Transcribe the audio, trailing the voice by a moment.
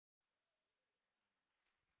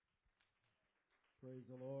Praise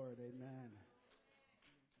the Lord. Amen.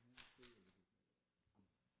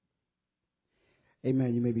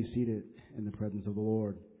 Amen. You may be seated in the presence of the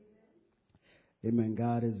Lord. Amen.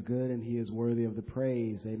 God is good and He is worthy of the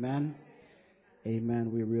praise. Amen.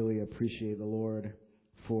 Amen. We really appreciate the Lord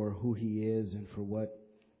for who He is and for what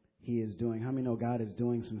He is doing. How many know God is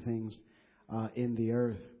doing some things in the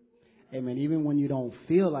earth? Amen. Even when you don't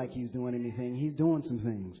feel like He's doing anything, He's doing some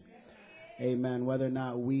things. Amen. Whether or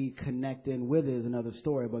not we connect in with it is another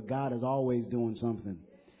story, but God is always doing something.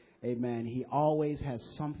 Amen. He always has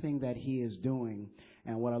something that He is doing.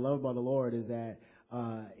 And what I love about the Lord is that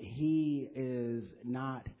He is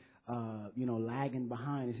not, lagging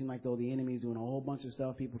behind. It seems like though the enemy is doing a whole bunch of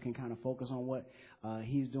stuff, people can kind of focus on what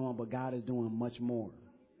He's doing, but God is doing much more.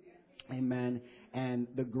 Amen. And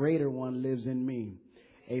the greater one lives in me.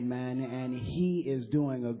 Amen. And He is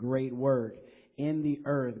doing a great work in the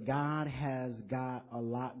earth. God has got a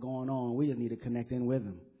lot going on. We just need to connect in with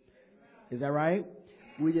Him. Is that right?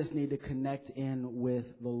 We just need to connect in with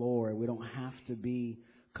the Lord. We don't have to be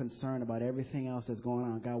concerned about everything else that's going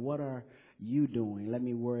on. God, what are you doing? Let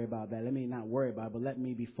me worry about that. Let me not worry about it, but let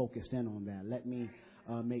me be focused in on that. Let me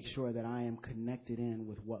make sure that I am connected in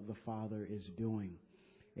with what the Father is doing.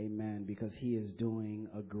 Amen. Because He is doing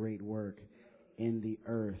a great work in the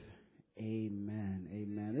earth. Amen.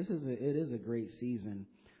 Amen. It is a great season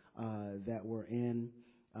that we're in.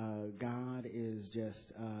 God is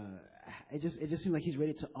just it just seems like He's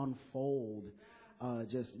ready to unfold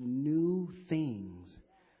just new things.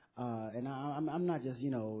 And I'm not just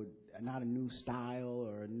not a new style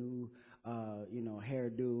or a new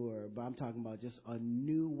hairdo, but I'm talking about just a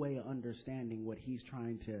new way of understanding what He's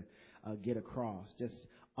trying to get across. Just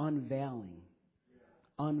unveiling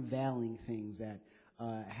things that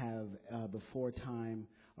have before time,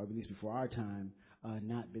 or at least before our time,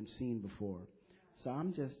 not been seen before. So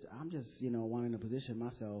I'm just wanting to position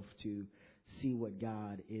myself to see what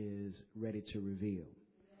God is ready to reveal.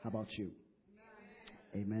 How about you?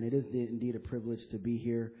 Amen. It is indeed a privilege to be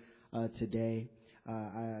here today.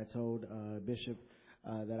 I told Bishop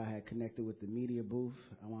that I had connected with the media booth.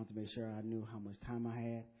 I wanted to make sure I knew how much time I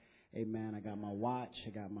had. Amen. I got my watch. I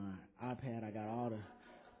got my iPad. I got all the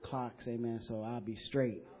clocks. Amen. So I'll be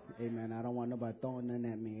straight. Amen. I don't want nobody throwing nothing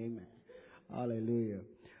at me. Amen. Hallelujah.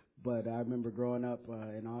 But I remember growing up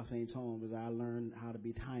in All Saints homes, I learned how to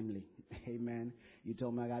be timely. Amen. You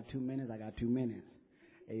told me I got 2 minutes. I got 2 minutes.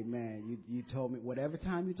 Amen. You told me whatever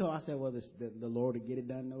time you told. I said, well, the Lord will get it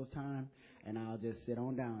done in those times, and I'll just sit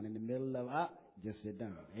on down in the middle of just sit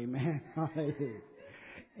down. Amen.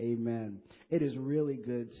 Amen. It is really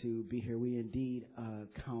good to be here. We indeed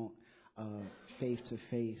count Faith to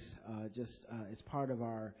Face. It's part of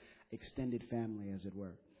our extended family, as it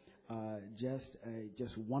were.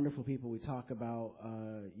 Just wonderful people. We talk about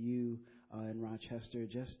you in Rochester,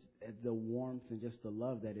 just the warmth and just the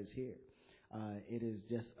love that is here. It is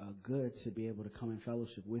just good to be able to come in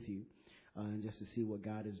fellowship with you and just to see what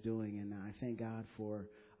God is doing. And I thank God for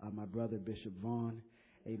my brother, Bishop Vaughn,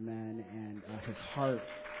 amen, and his heart,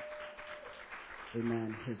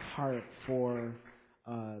 amen, his heart for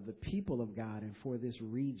the people of God and for this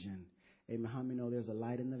region. Amen. How many know there's a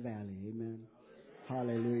light in the valley? Amen.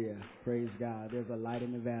 Hallelujah. Praise God. There's a light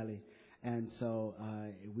in the valley. And so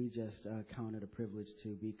we just count it a privilege to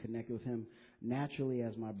be connected with him naturally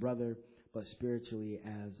as my brother, but spiritually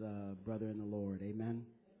as a brother in the Lord. Amen.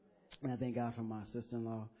 And I thank God for my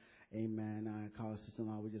sister-in-law. Amen. I call her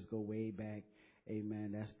sister-in-law. We just go way back.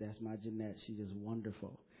 Amen. That's my Jeanette. She's just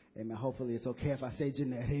wonderful. Amen. Hopefully it's okay if I say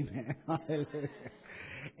Jeanette. Amen. Hallelujah.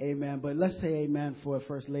 Amen. But let's say amen for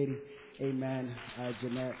First Lady. Amen.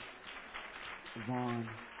 Jeanette Vaughn.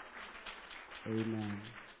 Amen.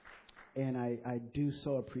 And I do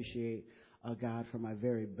so appreciate God for my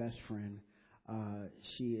very best friend.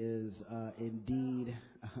 She is indeed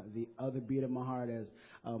the other beat of my heart, as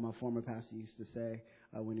my former pastor used to say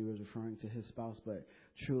when he was referring to his spouse. But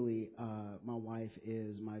truly, my wife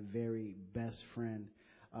is my very best friend.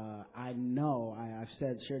 I know I've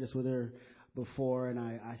shared this with her before, and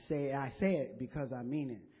I say it because I mean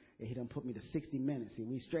it. He done put me to 60 minutes. See,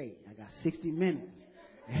 we straight. I got 60 minutes.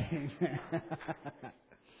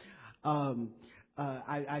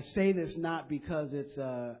 I say this not because it's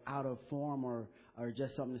out of form or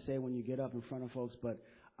just something to say when you get up in front of folks, but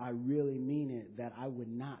I really mean it, that I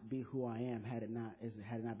would not be who I am had it not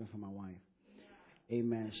been for my wife.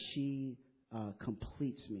 Amen. She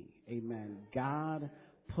completes me. Amen. God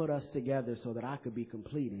put us together so that I could be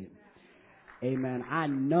completed. Amen. I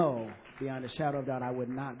know beyond a shadow of doubt I would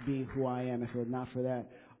not be who I am if it was not for that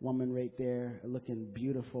woman right there, looking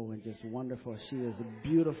beautiful and just wonderful. She is a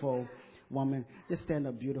beautiful woman. Just stand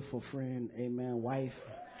up, beautiful friend. Amen. Wife.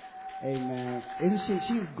 Amen. Isn't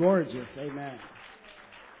she's gorgeous. Amen.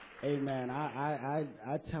 Amen. I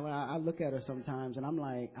tell her, I look at her sometimes and I'm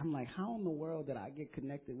like, how in the world did I get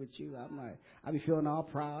connected with you? I'm like, I be feeling all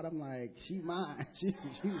proud. I'm like, she mine. She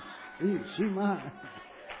mine.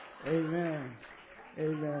 Amen.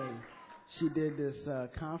 Amen. She did this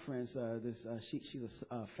conference. She's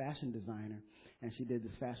a fashion designer, and she did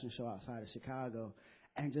this fashion show outside of Chicago,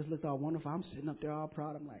 and just looked all wonderful. I'm sitting up there all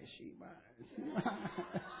proud. I'm like, she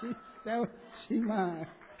mine. She mine.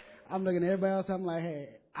 I'm looking at everybody else. I'm like, hey,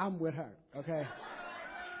 I'm with her. Okay,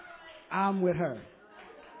 I'm with her.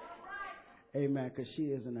 Amen. Because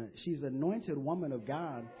she's an anointed woman of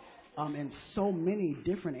God, in so many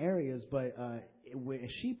different areas. But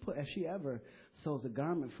if she ever sews a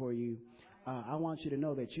garment for you, I want you to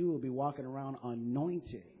know that you will be walking around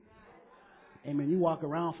anointed. Amen. You walk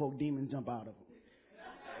around, folk, demons jump out of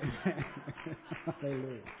them.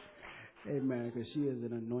 Hallelujah. Amen. Because she is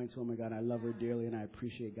an anointed woman of God. I love her dearly, and I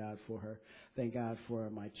appreciate God for her. Thank God for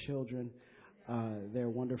my children. They're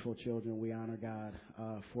wonderful children. We honor God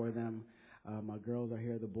for them. My girls are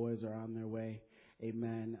here. The boys are on their way.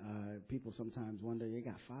 Amen. People sometimes wonder, you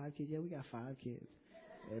got 5 kids? Yeah, we got 5 kids.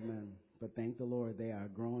 Amen. But thank the Lord, they are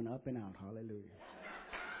growing up and out. Hallelujah.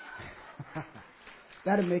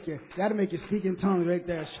 That'll make you speak in tongues right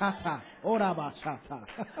there. Shata. Oraba shata.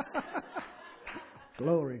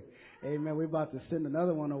 Glory. Amen. We're about to send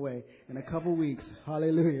another one away in a couple weeks.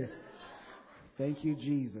 Hallelujah. Thank you,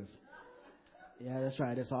 Jesus. Yeah, that's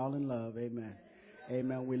right. It's all in love. Amen.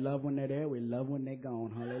 Amen. We love when they're there. We love when they're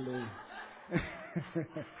gone. Hallelujah.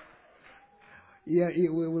 Yeah,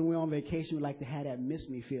 when we're on vacation, we like to have that miss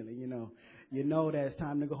me feeling, You know that it's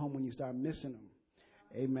time to go home when you start missing them.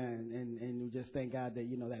 Amen. And we just thank God that,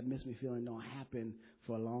 that miss me feeling don't happen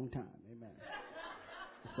for a long time. Amen.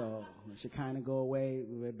 So it should kind of go away.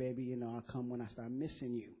 Baby, I'll come when I start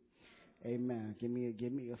missing you. Amen. Give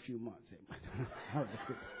me a few months. Amen.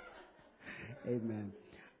 Amen.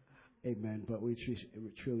 Amen. But we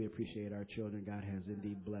truly appreciate our children. God has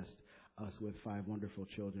indeed blessed us with 5 wonderful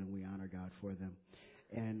children. We honor God for them.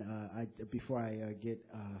 And before I get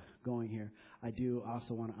going here, I do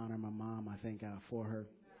also want to honor my mom. I thank God for her.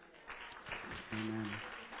 Amen.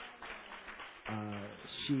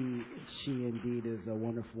 She indeed is a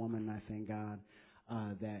wonderful woman. I thank God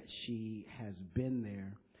that she has been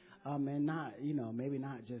there, and not maybe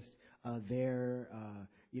not just there,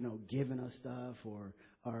 giving us stuff or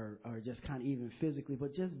just kind of even physically,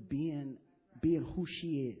 but just being who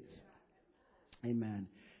she is. Amen.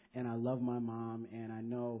 And I love my mom, and I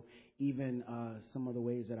know even some of the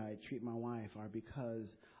ways that I treat my wife are because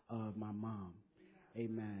of my mom.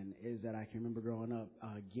 Amen. Is that I can remember growing up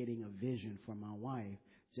getting a vision for my wife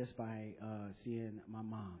just by seeing my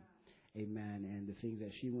mom. Amen. And the things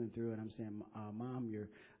that she went through, and I'm saying, Mom, you're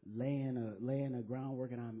laying a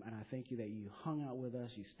groundwork, and I thank you that you hung out with us,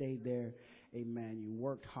 you stayed there. Amen. You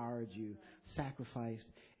worked hard, you sacrificed.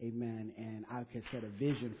 Amen. And I could set a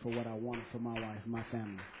vision for what I wanted for my wife and my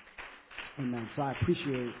family. Amen. So I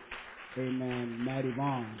appreciate, amen, Maddie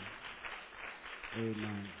Vaughn.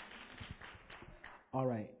 Amen. All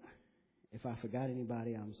right. If I forgot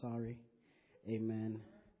anybody, I'm sorry. Amen.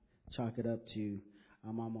 Chalk it up to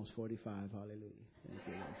I'm almost 45. Hallelujah. Thank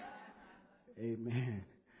you, Lord. Amen.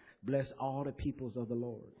 Bless all the peoples of the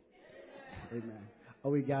Lord. Amen.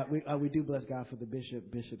 We do bless God for the Bishop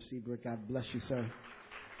Seabrook. God bless you, sir.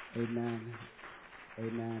 Amen.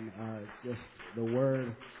 Amen. Just the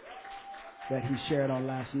word that he shared on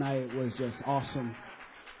last night was just awesome.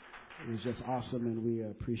 It was just awesome, and we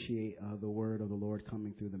appreciate the word of the Lord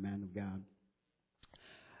coming through the man of God.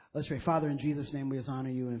 Let's pray. Father, in Jesus' name, we just honor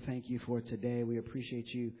you and thank you for today. We appreciate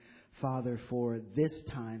you, Father, for this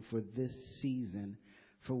time, for this season,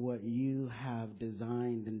 for what you have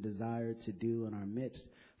designed and desired to do in our midst.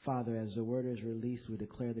 Father, as the word is released, we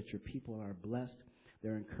declare that your people are blessed,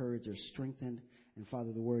 they're encouraged, they're strengthened. And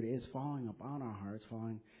Father, the word is falling upon our hearts,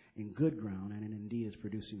 falling in good ground, and it indeed is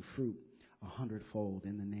producing fruit 100-fold.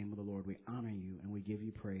 In the name of the Lord, we honor you and we give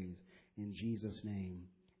you praise. In Jesus' name,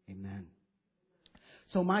 amen.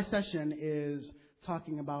 So my session is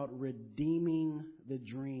talking about redeeming the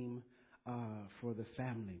dream for the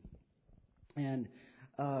family. And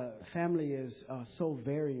family is so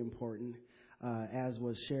very important, as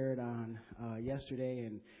was shared on yesterday.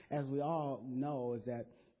 And as we all know, is that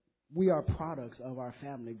we are products of our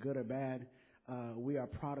family, good or bad. We are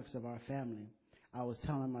products of our family. I was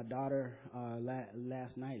telling my daughter late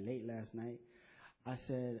last night, I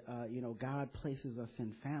said, God places us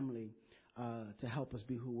in family to help us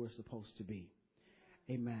be who we're supposed to be.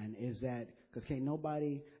 amen, is that because can't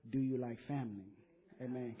nobody do you like family.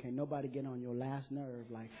 Amen. Can't nobody get on your last nerve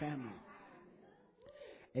like family.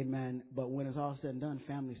 Amen. But when it's all said and done,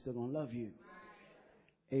 family's still going to love you.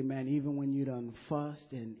 Amen. Even when you done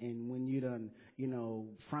fussed and when you done,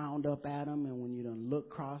 frowned up at them and when you done looked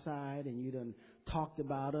cross-eyed and you done talked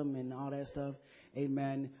about them and all that stuff.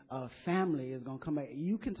 Amen. Family is going to come back.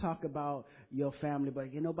 You can talk about your family,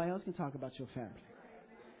 but nobody else can talk about your family.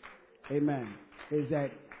 Amen. Is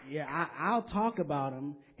that, I'll talk about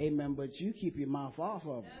them. Amen. But you keep your mouth off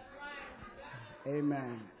of them.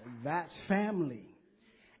 Amen. That's family.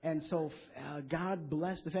 And so God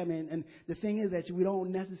bless the family. And the thing is that we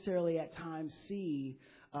don't necessarily at times see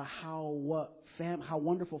how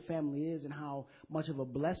wonderful family is and how much of a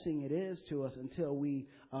blessing it is to us until we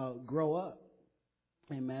grow up.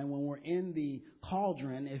 Amen. When we're in the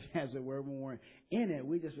cauldron, if as it were, when we're in it,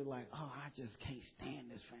 we just be like, oh, I just can't stand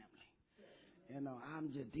this family.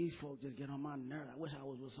 These folks just get on my nerves. I wish I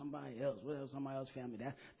was with somebody else. What else? Somebody else's family.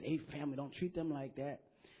 They family don't treat them like that.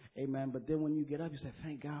 Amen. But then when you get up, you say,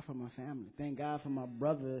 thank God for my family. Thank God for my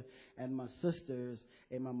brother and my sisters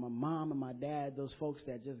and my mom and my dad, those folks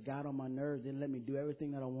that just got on my nerves, didn't let me do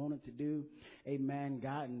everything that I wanted to do. Amen.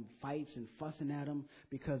 Got in fights and fussing at them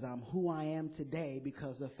because I'm who I am today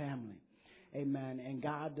because of family. Amen. And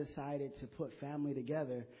God decided to put family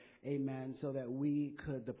together. Amen. So that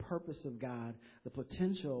the purpose of God, the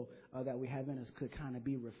potential that we have in us could kind of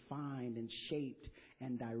be refined and shaped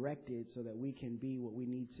and directed so that we can be what we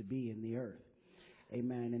need to be in the earth.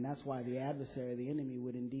 Amen. And that's why the adversary, the enemy,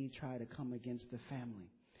 would indeed try to come against the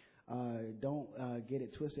family. Don't get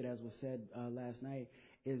it twisted, as was said last night,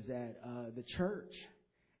 is that the church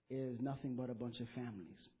is nothing but a bunch of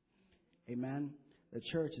families. Amen. The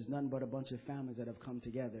church is nothing but a bunch of families that have come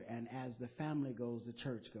together. And as the family goes, the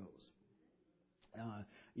church goes.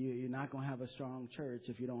 You're not going to have a strong church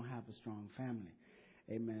if you don't have a strong family.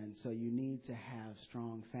 Amen. So you need to have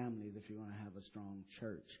strong families if you're going to have a strong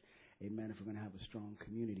church. Amen. If we're going to have a strong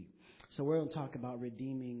community. So we're going to talk about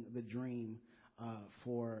redeeming the dream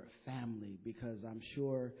for family, because I'm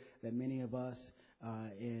sure that many of us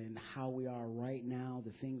in how we are right now,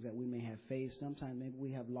 the things that we may have faced, sometimes maybe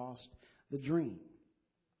we have lost the dream.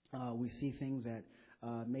 We see things that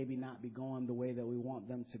maybe not be going the way that we want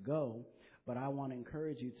them to go. But I want to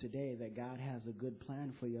encourage you today that God has a good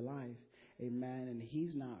plan for your life. Amen. And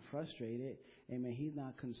He's not frustrated. Amen. He's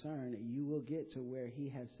not concerned. You will get to where He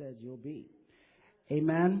has said you'll be.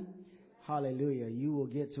 Amen. Hallelujah. You will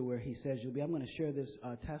get to where He says you'll be. I'm going to share this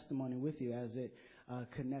testimony with you as it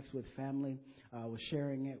connects with family. I was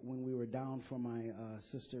sharing it when we were down for my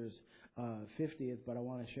sister's 50th, but I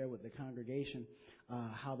want to share with the congregation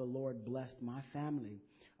how the Lord blessed my family.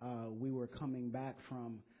 We were coming back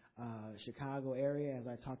from Chicago area, as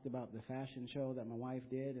I talked about the fashion show that my wife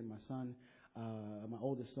did, and my son, my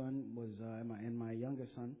oldest son was, and my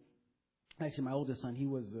youngest son. Actually, my oldest son, he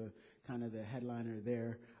was kind of the headliner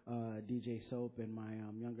there, DJ Soap, and my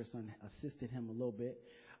younger son assisted him a little bit.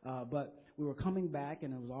 But we were coming back,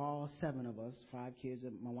 and it was all 7 of us, 5 kids,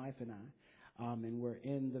 my wife and I, and we're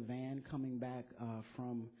in the van coming back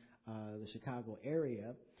from the Chicago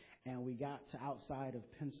area, and we got to outside of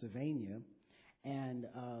Pennsylvania, and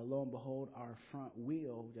lo and behold, our front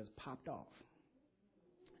wheel just popped off.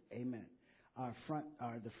 Amen.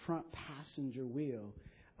 The front passenger wheel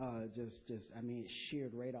it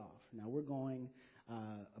sheared right off. Now we're going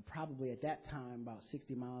probably at that time about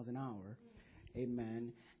 60 miles an hour.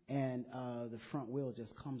 Amen. And the front wheel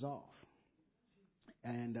just comes off.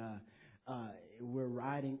 And we're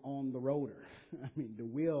riding on the rotor. I mean, the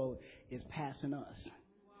wheel is passing us.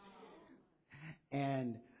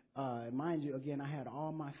 And mind you, again, I had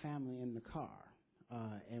all my family in the car,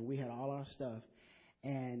 and we had all our stuff.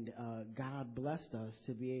 And God blessed us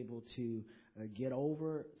to be able to get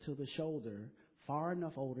over to the shoulder, far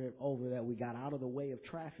enough over that we got out of the way of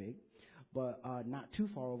traffic, but not too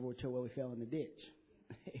far over to where we fell in the ditch.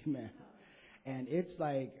 Amen. And it's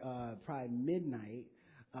like probably midnight,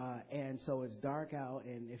 and so it's dark out.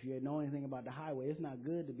 And if you know anything about the highway, it's not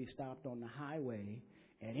good to be stopped on the highway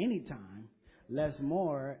at any time, less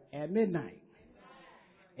more at midnight.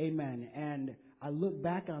 Amen. And I look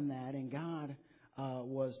back on that, and God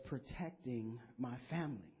was protecting my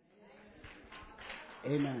family.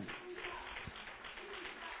 Amen.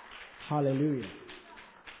 Hallelujah.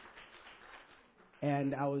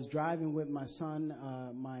 And I was driving with my son,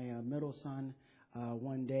 my middle son,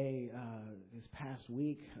 one day this past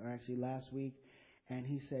week, or actually last week, and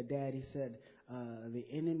he said, Dad, he said, the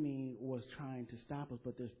enemy was trying to stop us,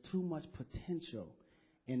 but there's too much potential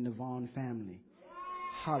in the Vaughn family.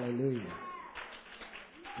 Hallelujah.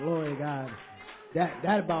 Glory to God.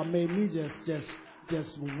 That about made me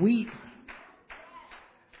just weep.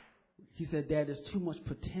 He said, Dad, there's too much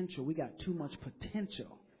potential. We got too much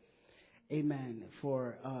potential. Amen.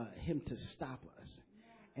 For him to stop us.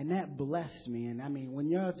 And that blessed me. And I mean, when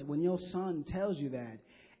your son tells you that,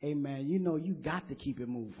 amen, you know you got to keep it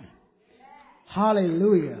moving.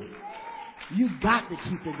 Hallelujah. You got to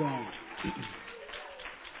keep it going.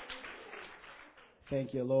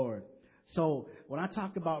 Thank you, Lord. So when I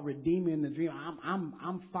talk about redeeming the dream,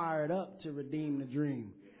 I'm fired up to redeem the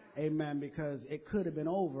dream. Amen. Because it could have been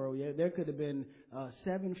over. There could have been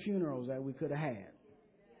 7 funerals that we could have had.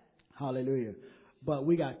 Hallelujah. But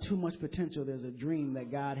we got too much potential. There's a dream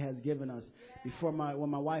that God has given us. When my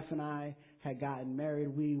wife and I had gotten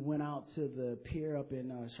married, we went out to the pier up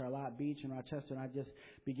in Charlotte Beach in Rochester, and I just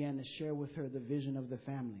began to share with her the vision of the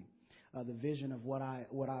family, the vision of what I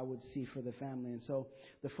would see for the family. And so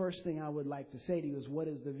the first thing I would like to say to you is, what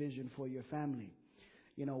is the vision for your family?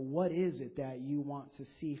 You know, what is it that you want to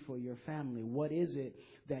see for your family? What is it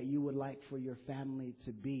that you would like for your family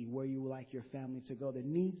to be? Where you would like your family to go? There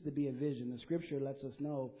needs to be a vision. The scripture lets us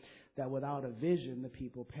know that without a vision, the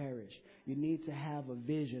people perish. You need to have a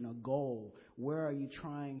vision, a goal. Where are you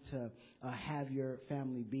trying to have your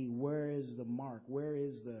family be? Where is the mark? Where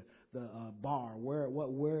is the bar?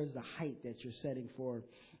 Where is the height that you're setting for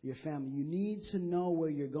your family? You need to know where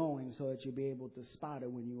you're going so that you'll be able to spot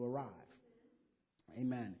it when you arrive.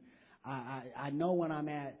 Amen. I know when I'm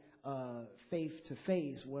at Faith to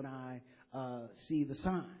Face, when I see the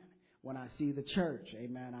sign, when I see the church,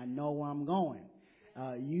 amen, I know where I'm going.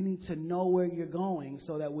 You need to know where you're going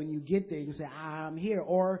so that when you get there, you can say, I'm here.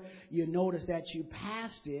 Or you notice that you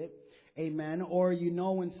passed it, amen. Or you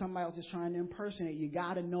know when somebody else is trying to impersonate, you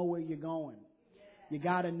got to know where you're going. You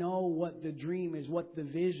got to know what the dream is, what the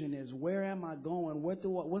vision is. Where am I going?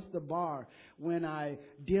 What's the bar? When I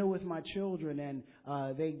deal with my children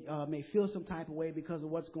and they may feel some type of way because of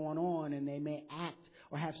what's going on, and they may act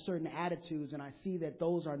or have certain attitudes, and I see that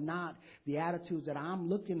those are not the attitudes that I'm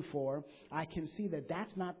looking for, I can see that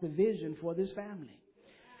that's not the vision for this family.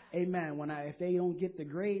 Amen. If they don't get the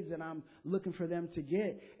grades that I'm looking for them to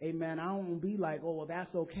get, amen, I don't be like, oh, well,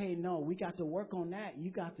 that's okay. No, we got to work on that.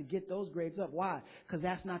 You got to get those grades up. Why? Because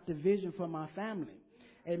that's not the vision for my family.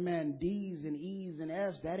 Amen. D's and E's and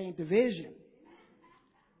F's, that ain't the vision.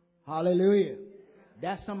 Hallelujah.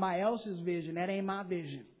 That's somebody else's vision. That ain't my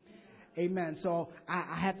vision. Amen. So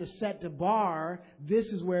I have to set the bar. This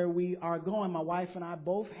is where we are going. My wife and I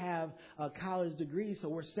both have a college degree, so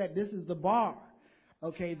we're set. This is the bar.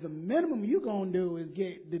 Okay, the minimum you're going to do is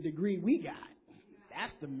get the degree we got.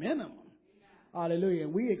 That's the minimum. Hallelujah.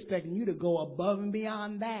 And we expecting you to go above and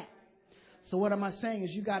beyond that. So what am I saying is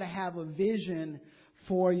you got to have a vision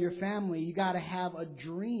for your family. You got to have a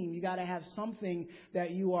dream. You got to have something that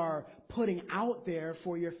you are putting out there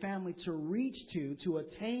for your family to reach to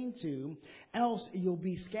attain to. Else you'll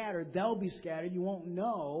be scattered. They'll be scattered. You won't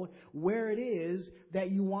know where it is that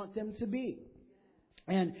you want them to be.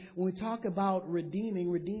 And when we talk about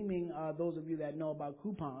redeeming, those of you that know about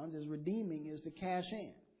coupons, redeeming is to cash in.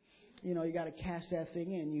 You know, you got to cash that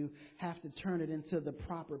thing in. You have to turn it into the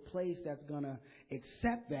proper place that's going to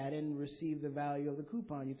accept that and receive the value of the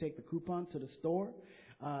coupon. You take the coupon to the store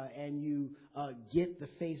and you get the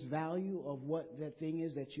face value of what that thing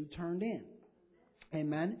is that you turned in.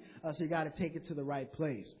 Amen. So you got to take it to the right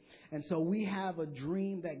place. And so we have a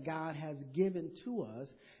dream that God has given to us.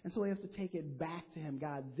 And so we have to take it back to him.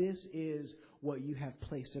 God, this is what you have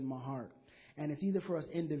placed in my heart. And it's either for us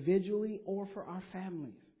individually or for our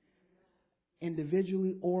families.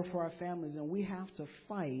 Individually or for our families. And we have to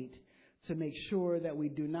fight to make sure that we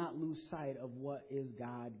do not lose sight of what is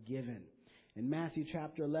God given. In Matthew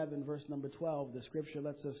chapter 11, verse number 12, the scripture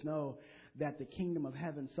lets us know that the kingdom of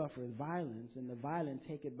heaven suffers violence, and the violent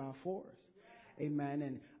take it by force. Amen.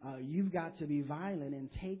 And you've got to be violent in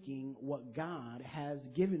taking what God has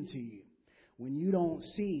given to you. When you don't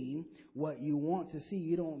see what you want to see,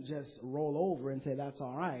 you don't just roll over and say, that's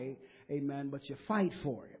all right. Amen. But you fight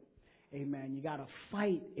for it. Amen. You got to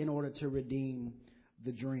fight in order to redeem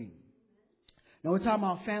the dream. Now, we're talking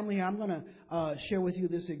about family here. I'm going to share with you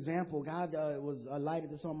this example. God was lighted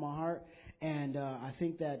this on my heart, and I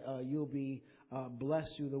think that you'll be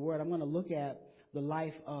blessed through the word. I'm going to look at the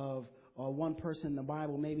life of one person in the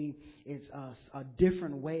Bible. Maybe it's a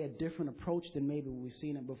different way, a different approach than maybe we've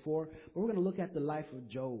seen it before. But we're going to look at the life of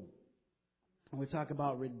Job. And we talk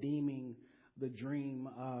about redeeming the dream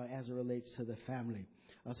as it relates to the family.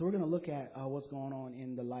 So we're going to look at what's going on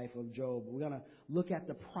in the life of Job. We're going to look at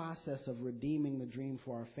the process of redeeming the dream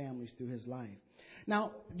for our families through his life.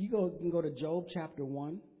 Now, you can go to Job chapter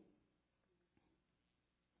 1.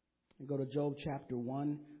 and go to Job chapter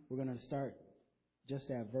 1. We're going to start just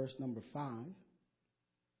at verse number 5.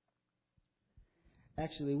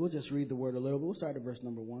 Actually, we'll just read the word a little bit. We'll start at verse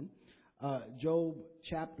number 1. Job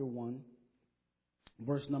chapter 1,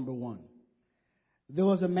 verse number 1. There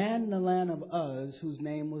was a man in the land of Uz whose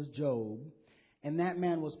name was Job, and that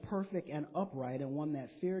man was perfect and upright, and one that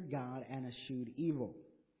feared God and eschewed evil.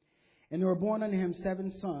 And there were born unto him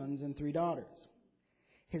 7 sons and 3 daughters.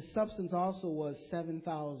 His substance also was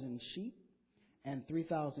 7,000 sheep, and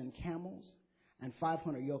 3,000 camels, and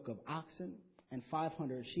 500 yoke of oxen, and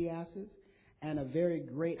 500 she-asses, and a very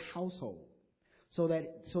great household, so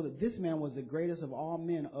that this man was the greatest of all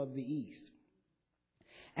men of the east.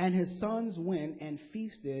 And his sons went and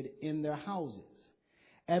feasted in their houses,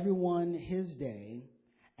 every one his day,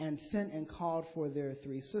 and sent and called for their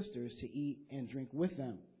 3 sisters to eat and drink with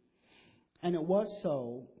them. And it was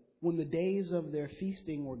so, when the days of their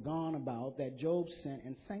feasting were gone about, that Job sent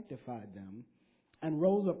and sanctified them, and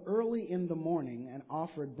rose up early in the morning, and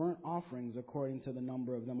offered burnt offerings according to the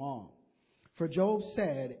number of them all. For Job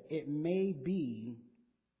said, it may be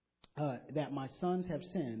that my sons have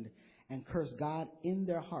sinned and cursed God in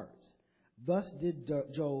their hearts. Thus did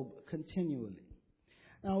Job continually.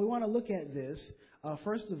 Now we want to look at this.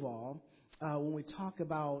 First of all, when we talk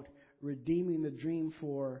about redeeming the dream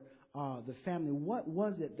for the family, what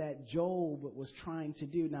was it that Job was trying to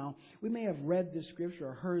do? Now, we may have read this scripture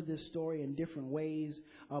or heard this story in different ways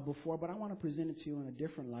before, but I want to present it to you in a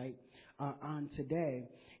different light on today.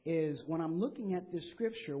 Is when I'm looking at this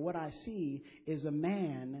scripture, what I see is a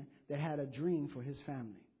man that had a dream for his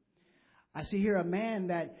family. I see here a man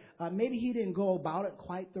that maybe he didn't go about it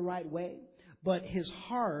quite the right way, but his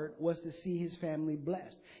heart was to see his family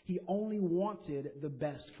blessed. He only wanted the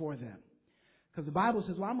best for them. Because the Bible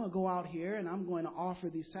says, well, I'm going to go out here and I'm going to offer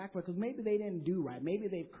these sacrifices. Because maybe they didn't do right. Maybe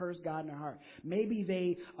they've cursed God in their heart. Maybe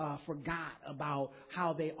they forgot about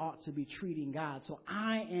how they ought to be treating God. So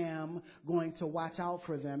I am going to watch out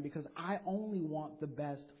for them because I only want the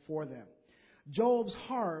best for them. Job's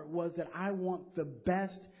heart was that I want the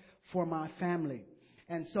best for my family.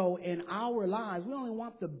 And so in our lives, we only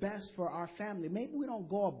want the best for our family. Maybe we don't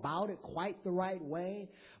go about it quite the right way,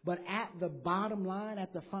 but at the bottom line,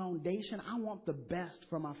 at the foundation, I want the best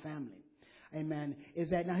for my family. Amen. Is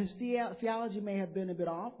that now his theology may have been a bit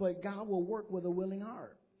off, but God will work with a willing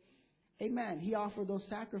heart. Amen. He offered those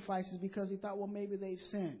sacrifices because he thought, well, maybe they've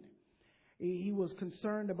sinned. He was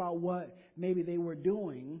concerned about what maybe they were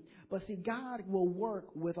doing. But see, God will work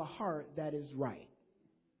with a heart that is right.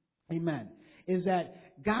 Amen. Is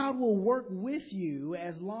that God will work with you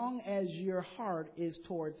as long as your heart is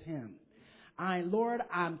towards him. Lord,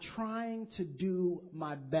 I'm trying to do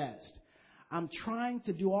my best. I'm trying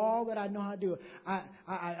to do all that I know how to do.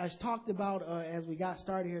 I talked about, as we got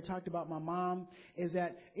started here, talked about my mom, is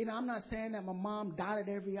that, I'm not saying that my mom dotted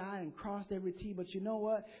every I and crossed every T, but you know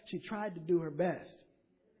what? She tried to do her best.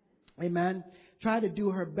 Amen. Tried to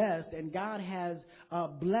do her best, and God has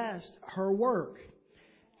blessed her work.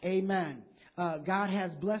 Amen. God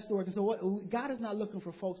has blessed the work. And so God is not looking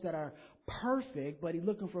for folks that are perfect, but he's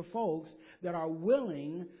looking for folks that are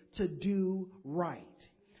willing to do right.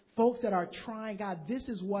 Folks that are trying, God, this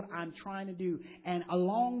is what I'm trying to do. And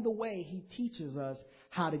along the way, he teaches us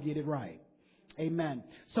how to get it right. Amen.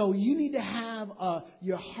 So you need to have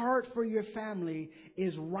your heart for your family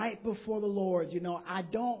is right before the Lord. I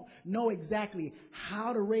don't know exactly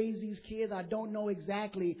how to raise these kids. I don't know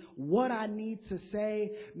exactly what I need to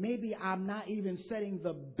say. Maybe I'm not even setting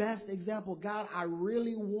the best example. God, I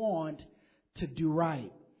really want to do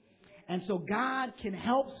right. And so God can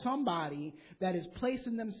help somebody that is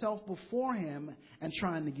placing themselves before him and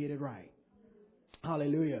trying to get it right.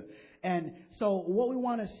 Hallelujah. And so what we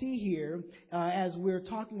want to see here, as we're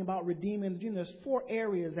talking about redeeming, there's 4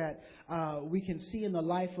 areas that we can see in the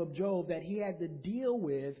life of Job that he had to deal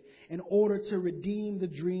with in order to redeem the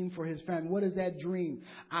dream for his family. What is that dream?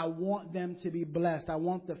 I want them to be blessed. I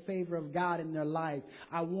want the favor of God in their life.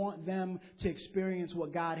 I want them to experience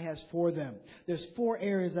what God has for them. There's 4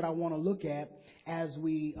 areas that I want to look at as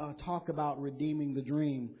we talk about redeeming the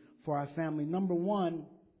dream for our family. Number 1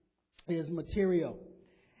 is material.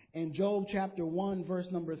 In Job chapter 1, verse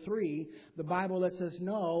number 3, the Bible lets us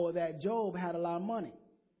know that Job had a lot of money.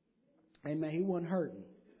 Amen. He wasn't hurting.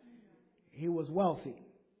 He was wealthy.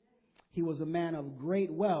 He was a man of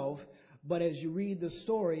great wealth. But as you read the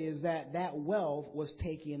story, is that wealth was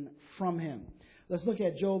taken from him. Let's look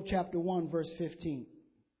at Job chapter 1, verse 15.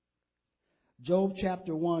 Job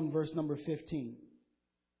chapter 1, verse number 15.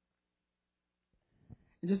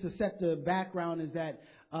 And just to set the background is that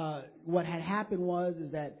what had happened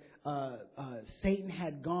is that Satan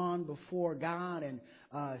had gone before God and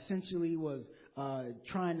essentially was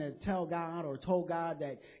trying to tell God or told God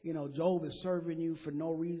that, Job is serving you for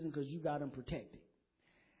no reason because you got him protected.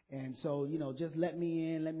 And so, just let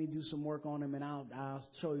me in, let me do some work on him, and I'll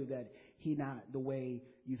show you that he not the way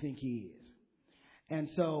you think he is. And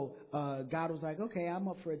so God was like, okay, I'm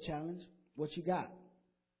up for a challenge. What you got?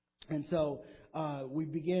 And so we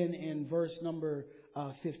begin in verse number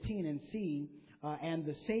 15 and see, and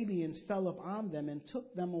the Sabeans fell upon them and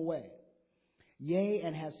took them away. Yea,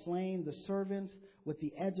 and have slain the servants with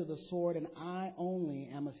the edge of the sword, and I only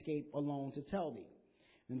am escaped alone to tell thee.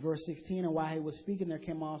 In verse 16, and while he was speaking, there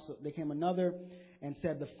came another and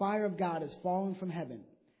said, the fire of God is fallen from heaven,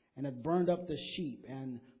 and hath burned up the sheep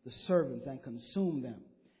and the servants, and consumed them.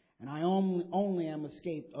 And I only am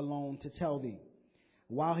escaped alone to tell thee.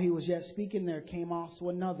 While he was yet speaking, there came also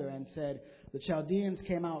another and said, the Chaldeans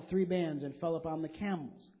came out 3 bands and fell upon the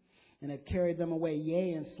camels, and have carried them away,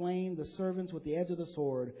 yea, and slain the servants with the edge of the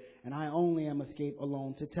sword, and I only am escaped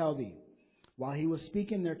alone to tell thee. While he was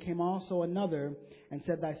speaking, there came also another and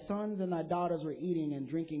said, thy sons and thy daughters were eating and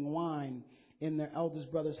drinking wine in their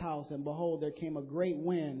eldest brother's house. And behold, there came a great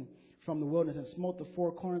wind from the wilderness and smote the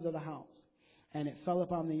 4 corners of the house. And it fell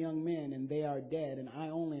upon the young men, and they are dead, and I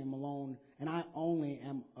only am alone, and I only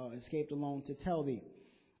am escaped alone to tell thee.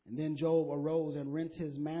 And then Job arose and rent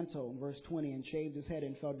his mantle, verse 20, and shaved his head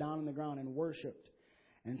and fell down on the ground and worshipped,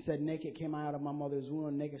 and said, naked came I out of my mother's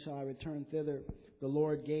womb, naked shall I return thither. The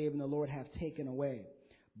Lord gave, and the Lord hath taken away.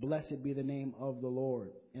 Blessed be the name of the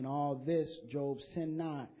Lord. In all this Job sinned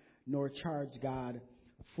not, nor charged God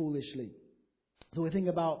foolishly. So we think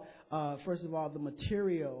about, first of all, the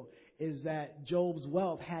material is that Job's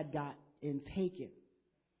wealth had gotten taken.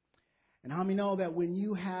 And how many know that when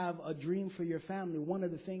you have a dream for your family, one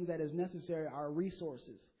of the things that is necessary are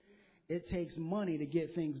resources. It takes money to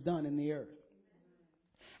get things done in the earth.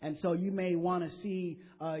 And so you may want to see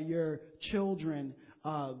your children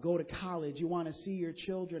go to college. You want to see your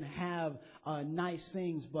children have nice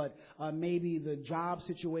things, but maybe the job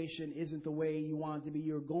situation isn't the way you want it to be.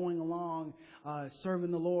 You're going along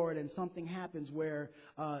serving the Lord, and something happens where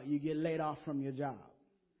you get laid off from your job.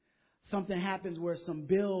 Something happens where some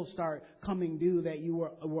bills start coming due that you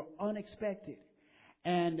were unexpected.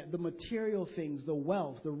 And the material things, the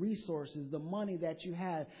wealth, the resources, the money that you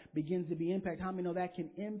have begins to be impacted. How many know that can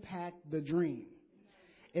impact the dream?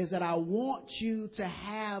 Is that I want you to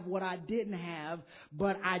have what I didn't have,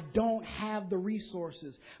 but I don't have the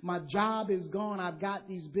resources. My job is gone. I've got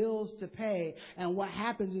these bills to pay. And what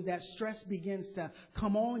happens is that stress begins to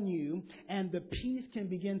come on you, and the peace can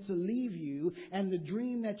begin to leave you, and the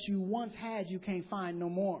dream that you once had, you can't find no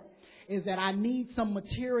more. Is that I need some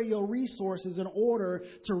material resources in order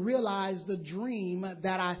to realize the dream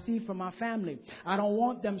that I see for my family. I don't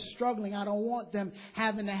want them struggling. I don't want them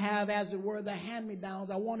having to have, as it were, the hand-me-downs.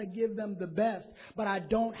 I want to give them the best, but I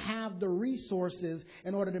don't have the resources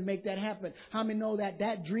in order to make that happen. How many know that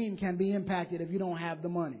that dream can be impacted if you don't have the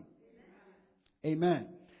money? Amen.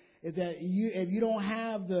 Is that if you don't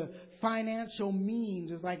have the financial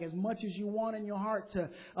means, it's like as much as you want in your heart to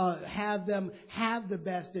have them have the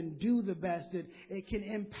best and do the best, it can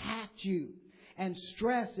impact you. And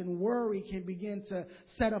stress and worry can begin to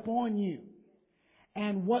set up on you.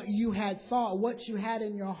 And what you had thought, what you had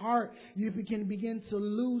in your heart, you can begin to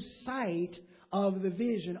lose sight of the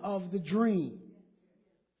vision, of the dream.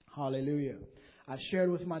 Hallelujah. I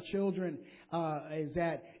shared with my children is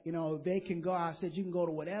that, they can go. I said, you can go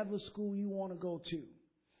to whatever school you want to go to.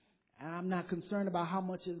 And I'm not concerned about how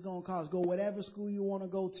much it's going to cost. Go whatever school you want to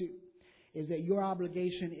go to. Is that your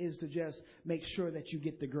obligation is to just make sure that you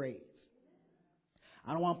get the grades.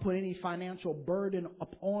 I don't want to put any financial burden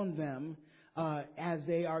upon them as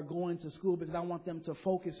they are going to school, because I want them to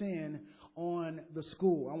focus in on the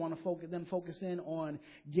school. I want to focus in on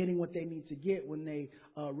getting what they need to get when they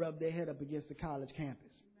rub their head up against the college campus.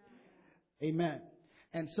 Amen.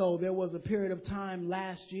 And so there was a period of time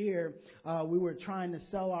last year, we were trying to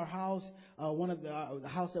sell our house, one of the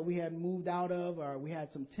house that we had moved out of, or we had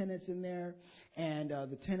some tenants in there, and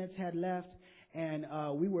the tenants had left, and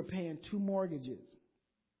we were paying 2 mortgages.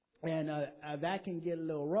 And that can get a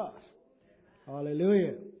little rough.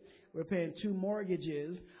 Hallelujah. We're paying 2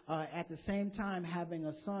 mortgages, at the same time having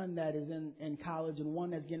a son that is in college and one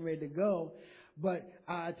that's getting ready to go. But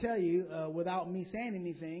I tell you, without me saying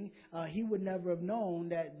anything, he would never have known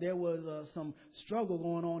that there was some struggle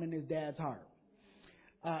going on in his dad's heart.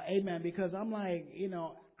 Amen. Because I'm like,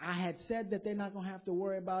 I had said that they're not going to have to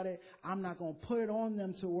worry about it. I'm not going to put it on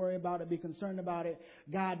them to worry about it, be concerned about it.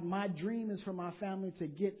 God, my dream is for my family to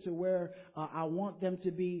get to where I want them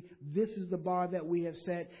to be. This is the bar that we have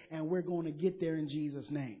set, and we're going to get there in Jesus'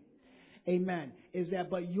 name. Amen.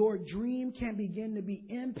 But your dream can begin to be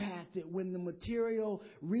impacted when the material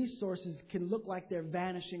resources can look like they're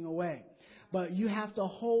vanishing away. But you have to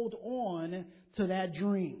hold on to that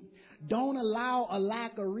dream. Don't allow a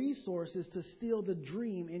lack of resources to steal the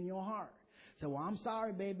dream in your heart. So, well, I'm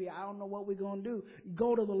sorry, baby. I don't know what we're going to do.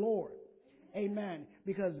 Go to the Lord. Amen.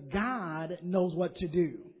 Because God knows what to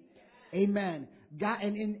do. Amen. God,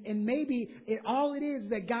 and maybe all it is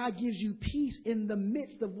that God gives you peace in the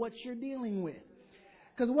midst of what you're dealing with.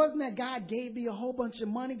 Because it wasn't that God gave me a whole bunch of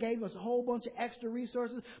money, gave us a whole bunch of extra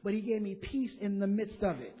resources, but He gave me peace in the midst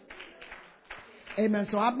of it. Amen.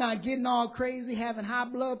 So I'm not getting all crazy, having high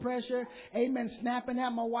blood pressure. Amen. Snapping at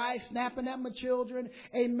my wife, snapping at my children.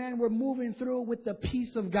 Amen. We're moving through with the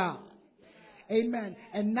peace of God. Amen.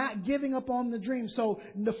 And not giving up on the dream. So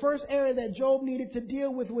the first area that Job needed to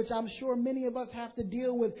deal with, which I'm sure many of us have to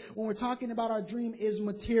deal with when we're talking about our dream, is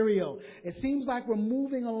material. It seems like we're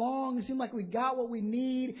moving along. It seems like we got what we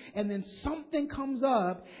need. And then something comes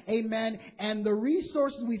up. Amen. And the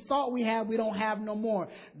resources we thought we had, we don't have no more.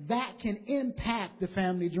 That can impact the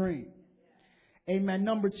family dream. Amen.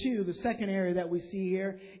 Number two, the second area that we see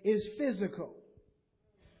here is physical.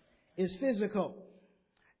 Is physical.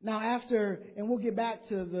 Now and we'll get back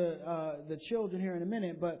to the children here in a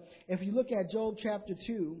minute, but if you look at Job chapter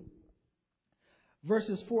 2,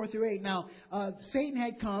 verses 4 through 8. Now, Satan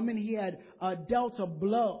had come and he had dealt a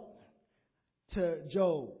blow to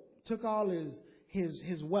Job, took all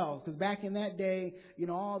his wealth. Because back in that day,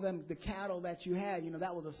 all the cattle that you had,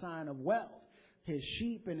 that was a sign of wealth. His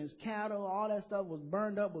sheep and his cattle, all that stuff was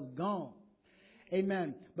burned up, was gone.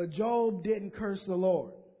 Amen. But Job didn't curse the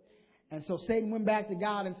Lord. And so Satan went back to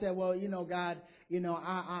God and said, well, God,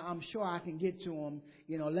 I'm sure I can get to him.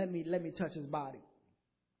 Let me touch his body.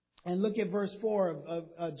 And look at verse 4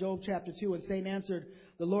 of Job chapter 2. And Satan answered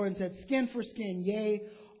the Lord and said, skin for skin, yea,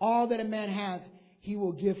 all that a man hath, he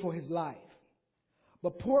will give for his life.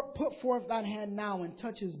 But put forth thine hand now and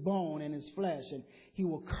touch his bone and his flesh, and he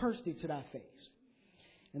will curse thee to thy face.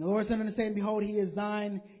 And the Lord said unto Satan, behold, he is in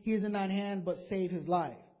thine hand, but save his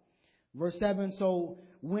life. Verse 7, so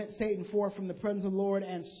went Satan forth from the presence of the Lord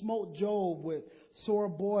and smote Job with sore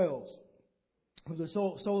boils from the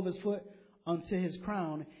sole of his foot unto his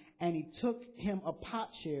crown. And he took him a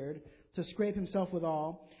potsherd to scrape himself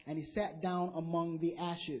withal, and he sat down among the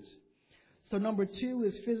ashes. So number 2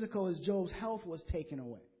 is physical, as Job's health was taken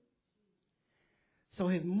away. So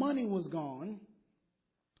his money was gone,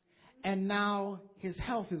 and now his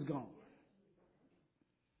health is gone.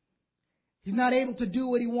 He's not able to do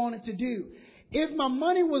what he wanted to do. If my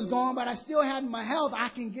money was gone, but I still had my health, I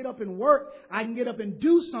can get up and work. I can get up and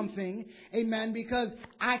do something. Amen. Because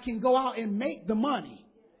I can go out and make the money.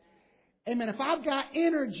 Amen. If I've got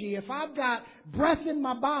energy, if I've got breath in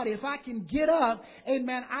my body, if I can get up,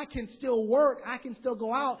 amen, I can still work. I can still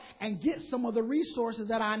go out and get some of the resources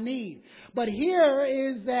that I need. But here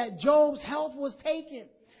is that Job's health was taken.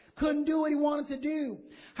 Couldn't do what he wanted to do.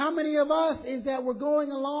 How many of us is that we're going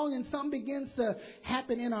along and something begins to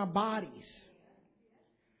happen in our bodies?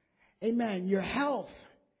 Amen. Your health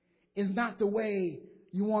is not the way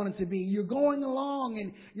you want it to be. You're going along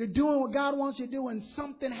and you're doing what God wants you to do, and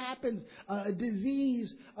something happens, a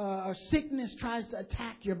disease, a sickness tries to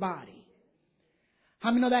attack your body. How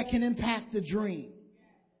many know that can impact the dream?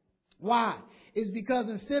 Why? It's because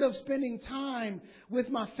instead of spending time with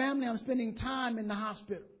my family, I'm spending time in the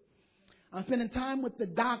hospital. I'm spending time with the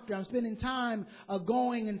doctor. I'm spending time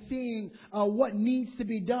going and seeing what needs to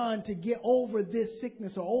be done to get over this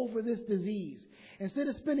sickness or over this disease. Instead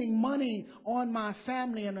of spending money on my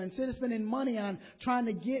family and instead of spending money on trying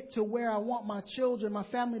to get to where I want my children, my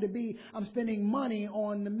family to be, I'm spending money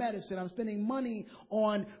on the medicine. I'm spending money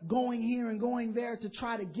on going here and going there to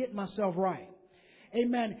try to get myself right.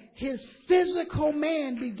 Amen. His physical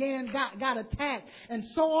man got attacked. And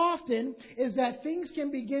so often is that things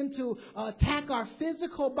can begin to attack our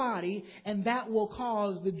physical body, and that will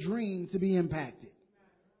cause the dream to be impacted.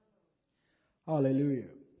 Hallelujah.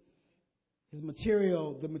 The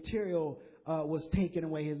material was taken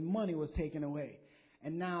away. His money was taken away.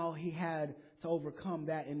 And now he had to overcome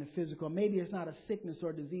that in the physical. Maybe it's not a sickness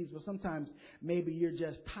or disease, but sometimes maybe you're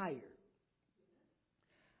just tired.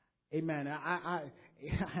 Amen. I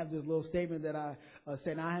have this little statement that I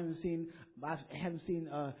said. I haven't seen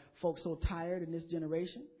folks so tired in this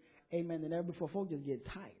generation. Amen. Than ever before. Folks just get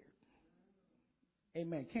tired.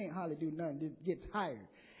 Amen. Can't hardly do nothing. Just get tired.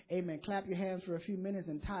 Amen. Clap your hands for a few minutes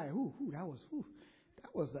and tired. That was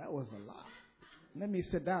a lot. Let me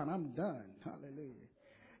sit down. I'm done. Hallelujah.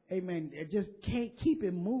 Amen. It just can't keep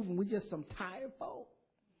it moving. We just some tired folk.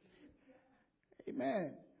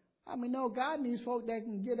 Amen. I mean, no, God needs folk that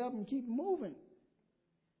can get up and keep moving.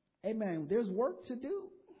 Amen. There's work to do.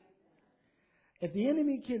 If the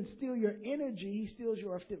enemy can steal your energy, he steals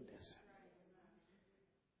your effectiveness.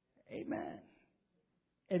 Amen.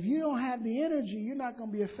 If you don't have the energy, you're not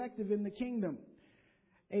going to be effective in the kingdom.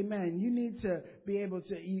 Amen. You need to be able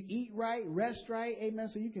to eat right, rest right. Amen.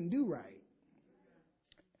 So you can do right.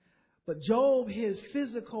 But Job, his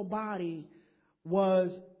physical body was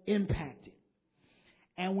impacted.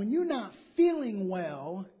 And when you're not feeling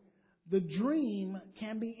well, the dream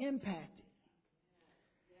can be impacted.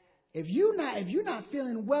 If you're not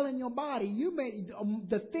feeling well in your body,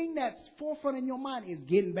 the thing that's forefront in your mind is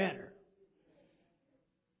getting better.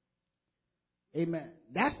 Amen.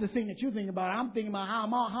 That's the thing that you think about. I'm thinking about how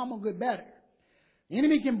I'm going to get better. The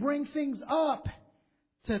enemy can bring things up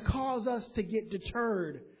to cause us to get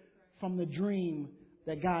deterred from the dream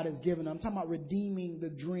that God has given. I'm talking about redeeming the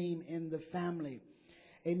dream in the family.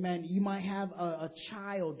 Amen. You might have a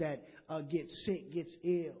child that gets sick, gets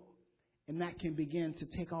ill. And that can begin to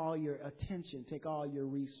take all your attention, take all your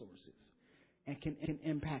resources, and can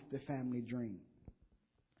impact the family dream.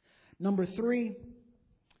 Number 3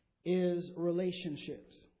 is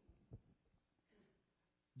relationships.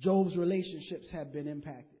 Job's relationships have been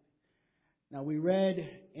impacted. Now, we read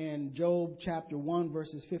in Job chapter 1,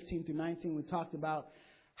 verses 15 through 19, we talked about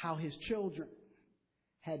how his children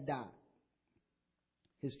had died.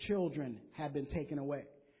 His children had been taken away.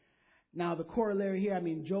 Now, the corollary here,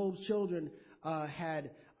 Job's children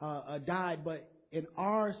had died, but in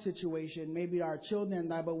our situation, maybe our children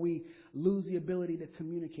died, but we lose the ability to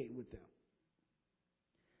communicate with them.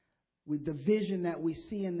 The vision that we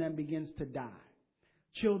see in them begins to die.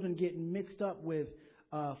 Children get mixed up with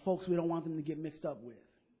folks we don't want them to get mixed up with.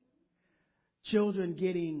 Children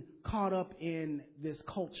getting caught up in this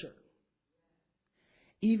culture.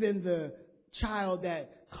 Even the child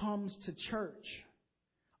that comes to church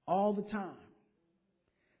all the time,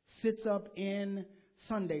 sits up in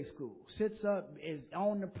Sunday school, sits up, is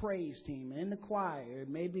on the praise team, in the choir,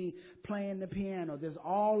 maybe playing the piano, just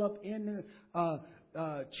all up in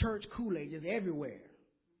the church Kool-Aid, just everywhere,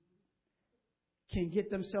 can get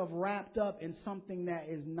themselves wrapped up in something that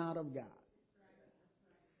is not of God.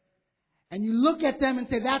 And you look at them and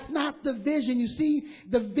say, that's not the vision. You see,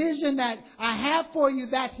 the vision that I have for you,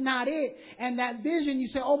 that's not it. And that vision, you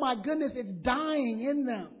say, oh my goodness, it's dying in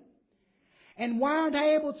them. And why aren't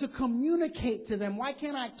I able to communicate to them? Why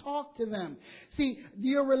can't I talk to them? See,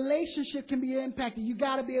 your relationship can be impacted. You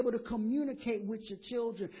got to be able to communicate with your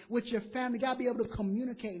children, with your family. You got to be able to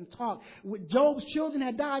communicate and talk. Job's children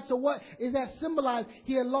had died, so what is that symbolized?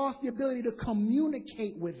 He had lost the ability to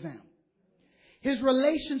communicate with them. His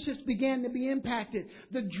relationships began to be impacted.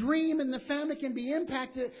 The dream in the family can be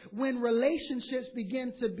impacted when relationships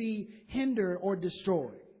begin to be hindered or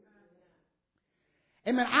destroyed.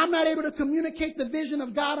 Amen. I'm not able to communicate the vision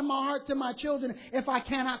of God in my heart to my children if I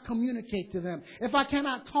cannot communicate to them, if I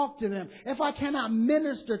cannot talk to them, if I cannot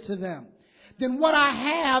minister to them. Then what I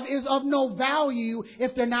have is of no value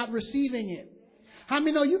if they're not receiving it. How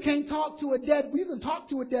many know you can't talk to you can talk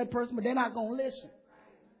to a dead person, but they're not going to listen.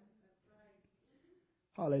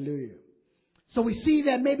 Hallelujah. So we see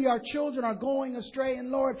that maybe our children are going astray, and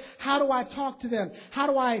Lord, how do I talk to them? How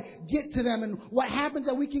do I get to them? And what happens is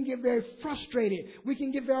that we can get very frustrated. We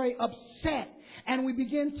can get very upset. And we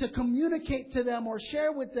begin to communicate to them or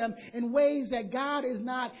share with them in ways that God is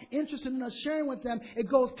not interested in us sharing with them. It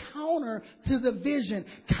goes counter to the vision,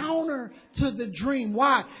 counter to the dream.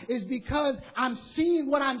 Why? It's because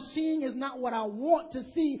what I'm seeing is not what I want to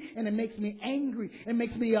see, and it makes me angry. It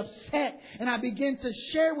makes me upset. And I begin to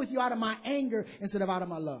share with you out of my anger instead of out of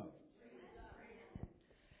my love.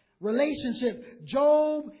 Relationship.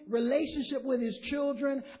 Job's relationship with his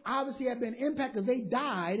children obviously have been impacted. They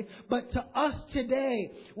died. But to us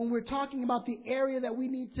today, when we're talking about the area that we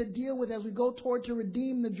need to deal with as we go toward to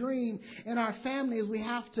redeem the dream in our families, we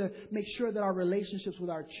have to make sure that our relationships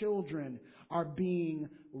with our children are being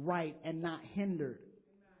right and not hindered.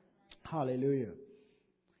 Hallelujah.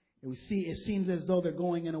 And we see it seems as though they're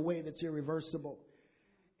going in a way that's irreversible.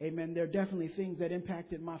 Amen. There are definitely things that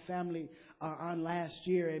impacted my family on last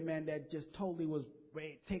year. Amen. That just totally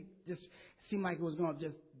seemed like it was going to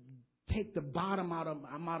just take the bottom out of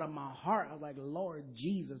my heart. I was like, Lord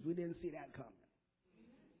Jesus, we didn't see that coming.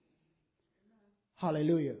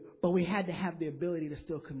 Hallelujah. But we had to have the ability to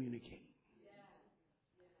still communicate.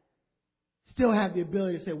 still have the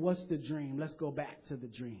ability to say, what's the dream? Let's go back to the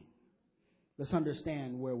dream. Let's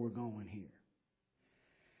understand where we're going here.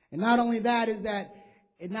 And not only that is that,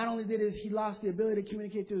 not only did he lost the ability to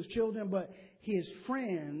communicate to his children, but his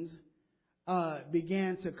friends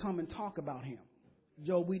began to come and talk about him.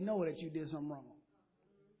 Job, we know that you did something wrong.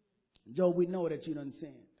 Job, we know that you done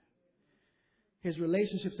sinned. His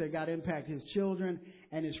relationships that got impacted, his children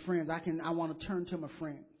and his friends. I want to turn to my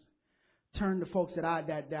friends. Turn to folks that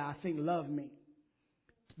I think love me.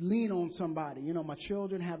 Lean on somebody. You know, my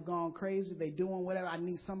children have gone crazy. They doing whatever. I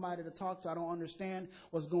need somebody to talk to. I don't understand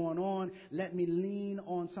what's going on. Let me lean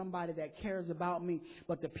on somebody that cares about me.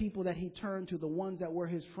 But the people that he turned to, the ones that were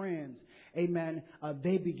his friends, amen,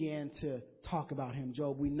 they began to talk about him.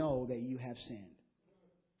 Job, we know that you have sinned.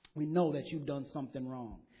 We know that you've done something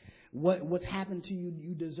wrong. What's happened to you,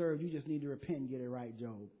 you deserve. You just need to repent and get it right,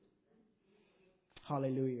 Job.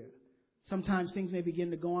 Hallelujah. Sometimes things may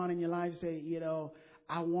begin to go on in your life. Say, you know,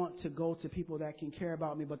 I want to go to people that can care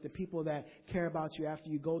about me, but the people that care about you, after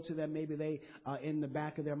you go to them, maybe they in the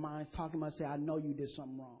back of their minds talking about, say, I know you did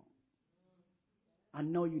something wrong. I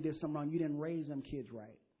know you did something wrong. You didn't raise them kids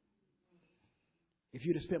right. If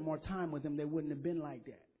you'd have spent more time with them, they wouldn't have been like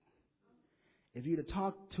that. If you'd have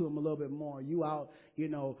talked to them a little bit more, you out, you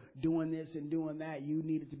know, doing this and doing that, you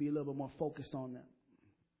needed to be a little bit more focused on them.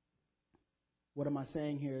 What am I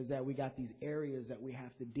saying here is that we got these areas that we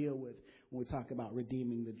have to deal with when we talk about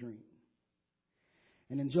redeeming the dream.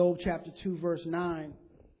 And in Job chapter 2, verse 9,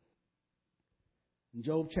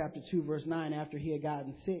 after he had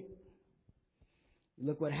gotten sick,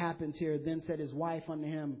 look what happens here. Then said his wife unto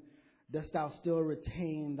him, dost thou still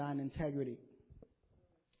retain thine integrity?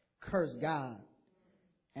 Curse God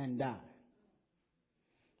and die.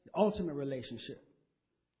 The ultimate relationship.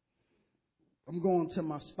 I'm going to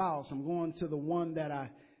my spouse. I'm going to the one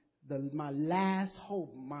that my last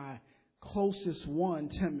hope, my closest one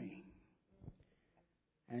to me.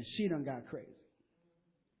 And she done got crazy.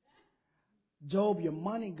 Job, your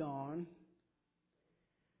money gone.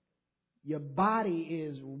 Your body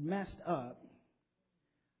is messed up.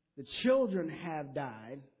 The children have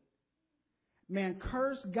died. Man,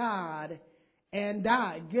 curse God and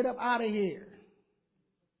die. Get up out of here.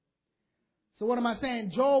 So what am I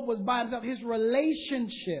saying? Job was by himself. His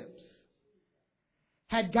relationships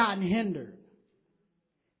had gotten hindered.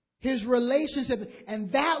 His relationships,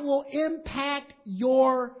 and that will impact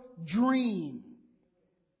your dream.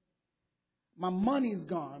 My money's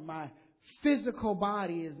gone. My physical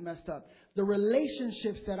body is messed up. The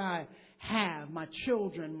relationships that I have, my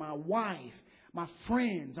children, my wife, my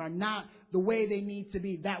friends are not the way they need to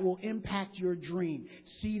be. That will impact your dream.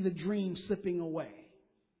 See the dream slipping away.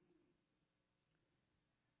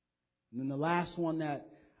 And then the last one that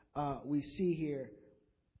we see here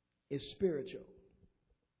is spiritual.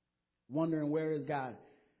 Wondering, where is God?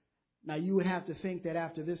 Now, you would have to think that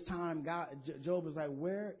after this time, Job is like,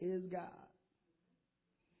 where is God?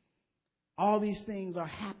 All these things are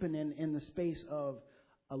happening in the space of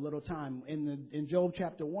a little time. In Job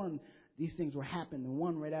chapter 1, these things were happening,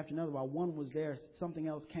 one right after another. While one was there, something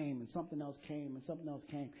else came, and something else came, and something else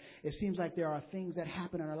came. It seems like there are things that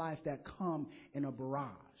happen in our life that come in a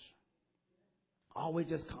barrage. Always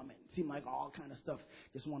just coming. Seem like all kind of stuff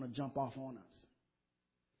just want to jump off on us.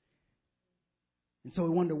 And so we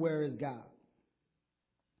wonder, where is God?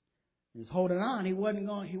 He's holding on. He wasn't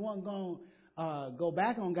going to go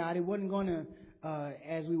back on God. He wasn't going to,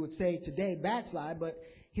 as we would say today, backslide, but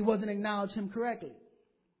he wasn't acknowledging him correctly.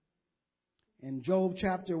 In Job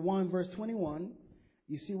chapter 1, verse 21,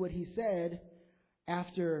 you see what he said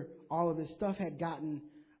after all of his stuff had gotten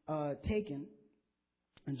taken.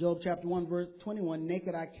 In Job chapter 1, verse 21,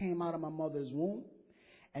 naked I came out of my mother's womb,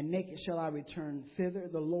 and naked shall I return thither.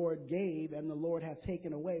 The Lord gave, and the Lord hath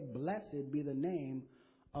taken away. Blessed be the name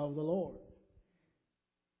of the Lord.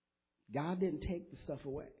 God didn't take the stuff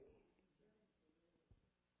away.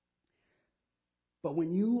 But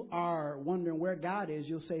when you are wondering where God is,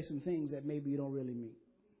 you'll say some things that maybe you don't really mean.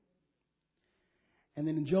 And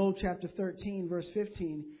then in Job chapter 13, verse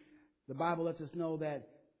 15, the Bible lets us know that,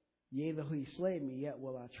 yea, though he slay me, yet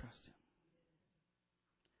will I trust him.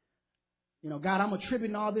 You know, God, I'm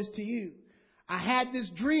attributing all this to you. I had this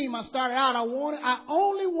dream. I started out. I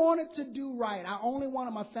only wanted to do right. I only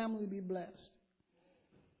wanted my family to be blessed.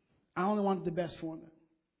 I only wanted the best for them.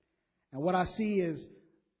 And what I see is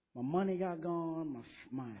my money got gone.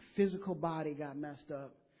 My physical body got messed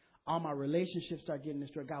up. All my relationships start getting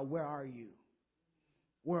destroyed. God, where are you?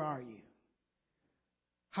 Where are you?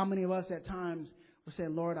 How many of us at times will say,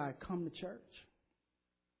 Lord, I come to church.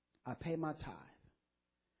 I pay my tithe.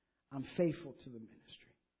 I'm faithful to the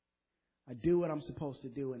ministry. I do what I'm supposed to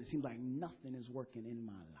do, and it seems like nothing is working in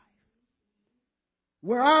my life.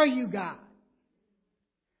 Where are you, God?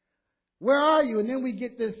 Where are you? And then we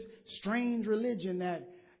get this strange religion that,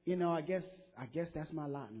 I guess that's my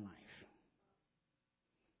lot in life.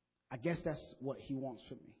 I guess that's what He wants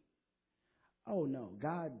for me. Oh no,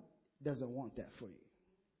 God doesn't want that for you.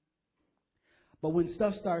 But when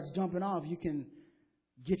stuff starts jumping off, you can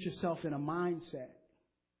get yourself in a mindset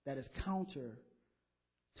that is counter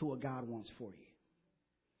to what God wants for you.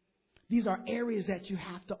 These are areas that you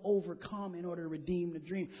have to overcome in order to redeem the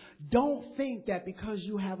dream. Don't think that because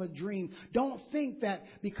you have a dream, don't think that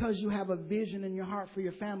because you have a vision in your heart for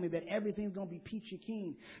your family that everything's going to be peachy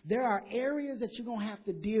keen. There are areas that you're going to have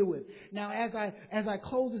to deal with. Now, as I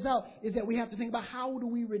close this out, is that we have to think about how do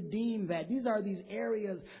we redeem that? These are these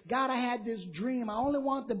areas. God, I had this dream. I only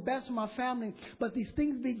want the best for my family, but these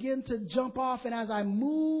things begin to jump off, and as I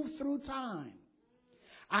move through time,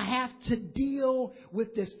 I have to deal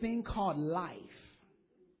with this thing called life.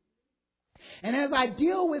 And as I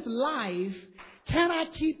deal with life, can I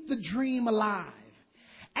keep the dream alive?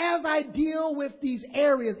 As I deal with these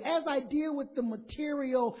areas, as I deal with the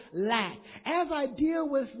material lack, as I deal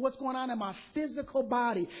with what's going on in my physical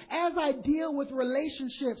body, as I deal with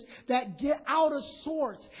relationships that get out of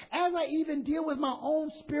sorts, as I even deal with my own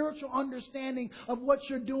spiritual understanding of what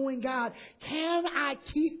you're doing, God, can I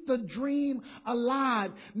keep the dream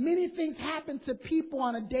alive? Many things happen to people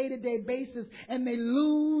on a day-to-day basis and they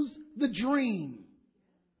lose the dream.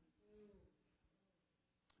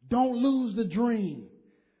 Don't lose the dream,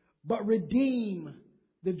 but redeem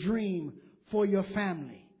the dream for your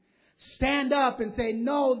family. Stand up and say,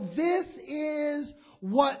 no, this is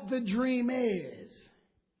what the dream is.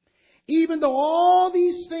 Even though all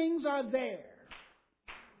these things are there,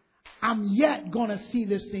 I'm yet going to see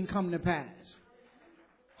this thing come to pass.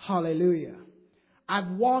 Hallelujah. I've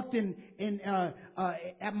walked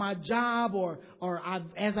at my job or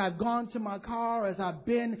as I've gone to my car, as I've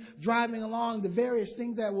been driving along, the various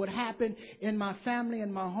things that would happen in my family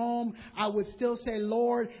and my home, I would still say,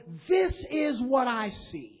 Lord, this is what I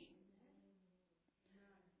see.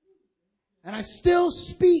 And I still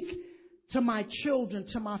speak to my children,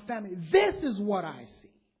 to my family. This is what I see.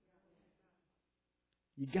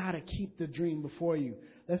 You got to keep the dream before you.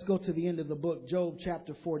 Let's go to the end of the book, Job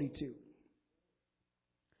chapter 42.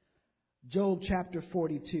 Job chapter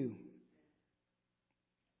 42,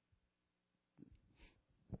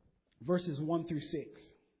 verses 1 through 6.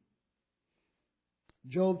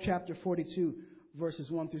 Job chapter 42,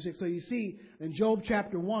 verses 1 through 6. So you see, in Job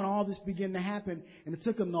chapter 1, all this began to happen, and it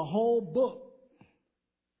took him the whole book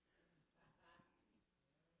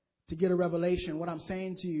to get a revelation. What I'm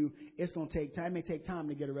saying to you, it's going to take time. It may take time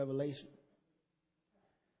to get a revelation.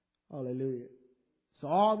 Hallelujah. So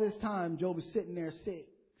all this time, Job is sitting there sick.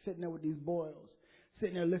 Sitting there with these boils,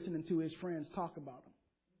 sitting there listening to his friends talk about him.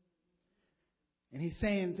 And he's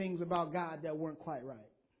saying things about God that weren't quite right.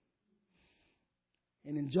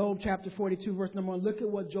 And in Job chapter 42, verse number 1, look at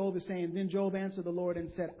what Job is saying. Then Job answered the Lord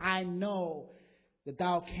and said, I know that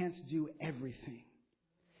thou canst do everything,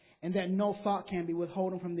 and that no thought can be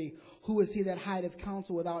withholden from thee. Who is he that hideth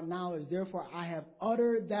counsel without knowledge? Therefore I have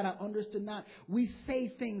uttered that I understood not. We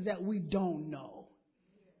say things that we don't know.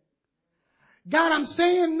 God, I'm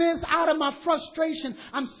saying this out of my frustration.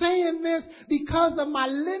 I'm saying this because of my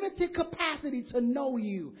limited capacity to know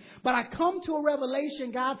you. But I come to a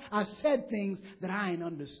revelation, God, I've said things that I ain't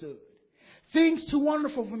understood. Things too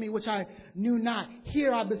wonderful for me, which I knew not.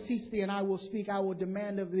 Here I beseech thee, and I will speak. I will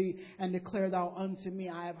demand of thee, and declare thou unto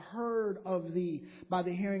me. I have heard of thee by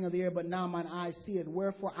the hearing of the ear, but now mine eyes see it.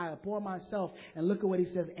 Wherefore I abhor myself. And look at what he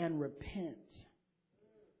says, and repent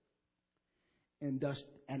in dust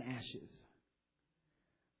and ashes.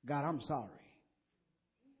 God, I'm sorry.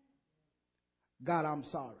 God, I'm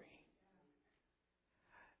sorry.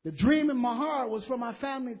 The dream in my heart was for my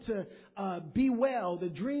family to be well. The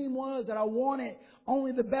dream was that I wanted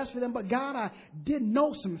only the best for them. But God, I did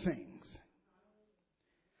know some things.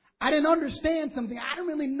 I didn't understand something. I didn't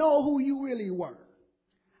really know who you really were.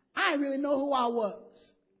 I didn't really know who I was.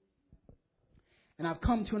 And I've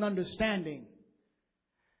come to an understanding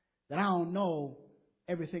that I don't know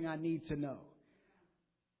everything I need to know.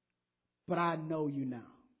 But I know you now.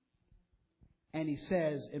 And he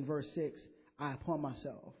says in verse 6, I abhor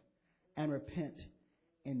myself and repent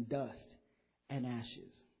in dust and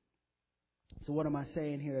ashes. So what am I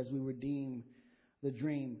saying here as we redeem the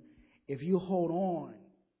dream? If you hold on,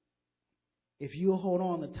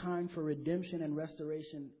 the time for redemption and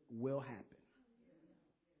restoration will happen.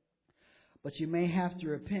 But you may have to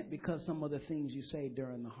repent because some of the things you say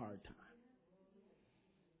during the hard time.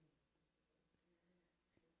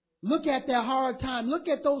 Look at that hard time. Look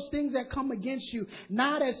at those things that come against you,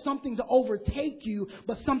 not as something to overtake you,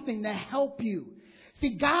 but something to help you.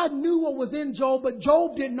 See, God knew what was in Job, but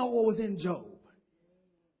Job didn't know what was in Job.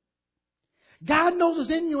 God knows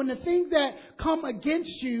what's in you, and the things that come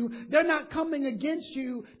against you, they're not coming against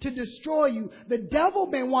you to destroy you. The devil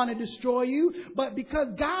may want to destroy you, but because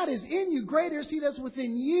God is in you, greater is He that's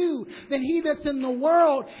within you than he that's in the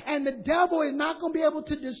world. And the devil is not going to be able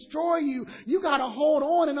to destroy you. You got to hold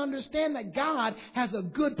on and understand that God has a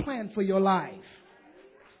good plan for your life.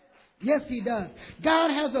 Yes, He does. God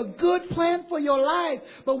has a good plan for your life,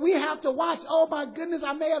 but we have to watch. Oh my goodness,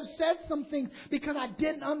 I may have said some things because I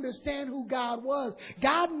didn't understand who God was.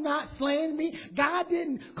 God not slaying me. God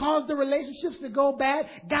didn't cause the relationships to go bad.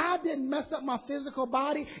 God didn't mess up my physical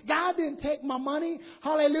body. God didn't take my money.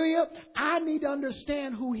 Hallelujah. I need to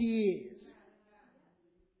understand who He is.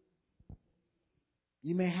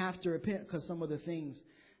 You may have to repent because some of the things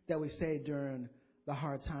that we say during the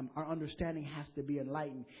hard time, our understanding has to be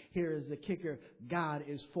enlightened. Here is the kicker. God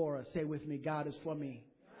is for us. Say with me, God is for me.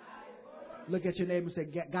 Look at your neighbor and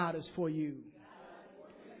say, God is for you.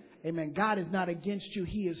 Amen. God is not against you.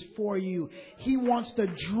 He is for you. He wants the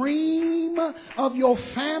dream of your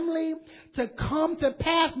family to come to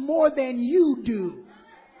pass more than you do.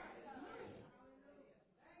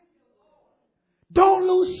 Don't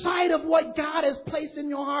lose sight of what God has placed in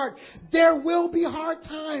your heart. There will be hard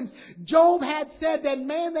times. Job had said that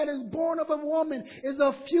man that is born of a woman is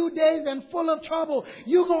a few days and full of trouble.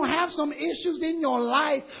 You're going to have some issues in your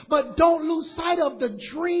life, but don't lose sight of the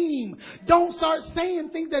dream. Don't start saying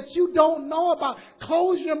things that you don't know about.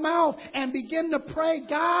 Close your mouth and begin to pray.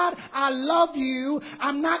 God, I love you.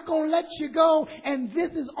 I'm not going to let you go. And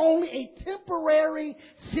this is only a temporary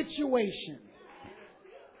situation.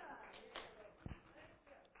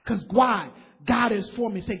 Because why? God is for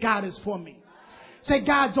me. Say, God is for me. Say,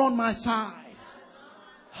 God's on my side.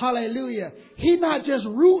 Hallelujah. He's not just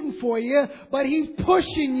rooting for you, but He's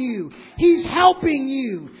pushing you. He's helping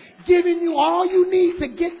you. Giving you all you need to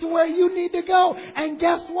get to where you need to go. And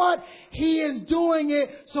guess what? He is doing it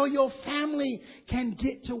so your family can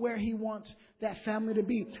get to where He wants that family to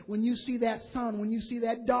be. When you see that son, when you see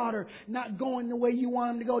that daughter not going the way you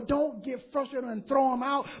want them to go, don't get frustrated and throw them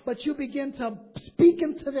out, but you begin to speak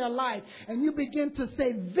into their life and you begin to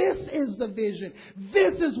say, this is the vision.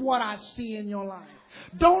 This is what I see in your life.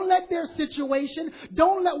 Don't let their situation,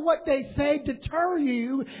 don't let what they say deter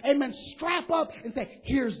you. Amen. Strap up and say,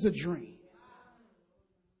 here's the dream.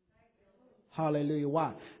 Hallelujah.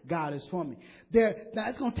 Why? God is for me. Now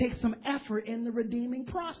it's going to take some effort in the redeeming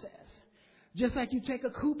process. Just like you take a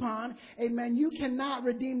coupon, amen, you cannot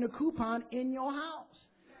redeem the coupon in your house.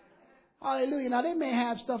 Hallelujah. Now, they may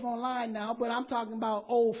have stuff online now, but I'm talking about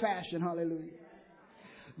old-fashioned, hallelujah.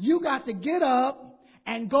 You got to get up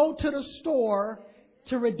and go to the store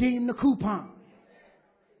to redeem the coupon.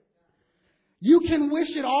 You can wish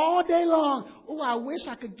it all day long. Oh, I wish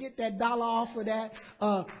I could get that $1 off of that,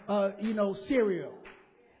 cereal.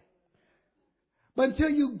 But until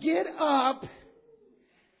you get up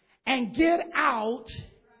and get out,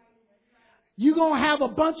 you're going to have a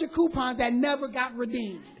bunch of coupons that never got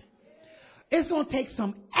redeemed. It's going to take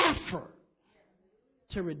some effort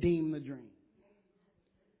to redeem the dream.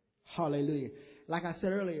 Hallelujah. Like I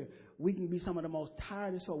said earlier, we can be some of the most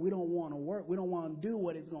tiredest folk. We don't want to work. We don't want to do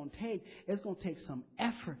what it's going to take. It's going to take some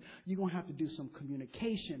effort. You're going to have to do some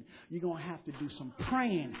communication. You're going to have to do some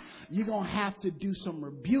praying. You're going to have to do some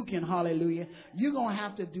rebuking. Hallelujah. You're going to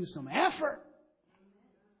have to do some effort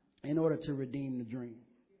in order to redeem the dream.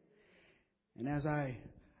 And as I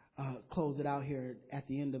close it out here at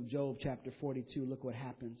the end of Job chapter 42, look what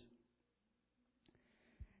happens.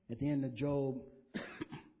 At the end of Job,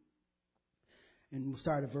 and we'll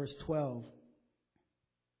start at verse 12.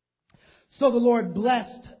 So the Lord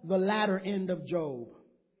blessed the latter end of Job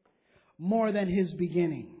more than his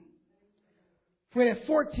beginning. For he had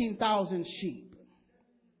 14,000 sheep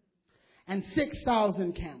and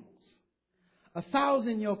 6,000 camels,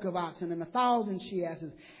 1,000 yoke of oxen, and 1,000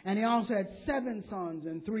 she-asses. And he also had 7 sons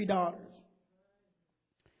and 3 daughters.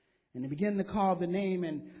 And he began to call the name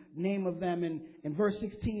of them in verse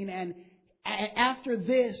 16. And after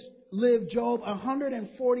this lived Job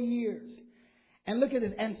 140 years. And look at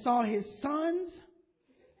this. And saw his sons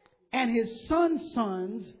and his sons'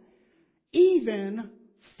 sons, even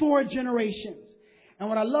 4 generations. And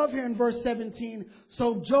what I love here in verse 17,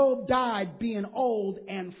 so Job died being old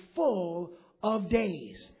and full of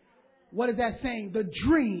days. What is that saying? The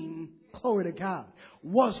dream, glory to God,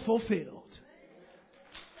 was fulfilled.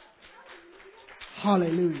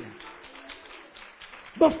 Hallelujah.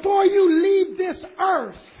 Before you leave this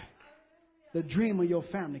earth, the dream of your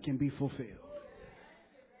family can be fulfilled.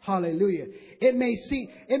 Hallelujah. It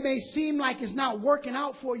may seem like it's not working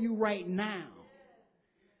out for you right now.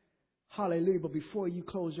 Hallelujah. But before you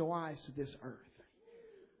close your eyes to this earth,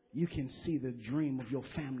 you can see the dream of your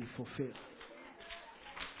family fulfilled.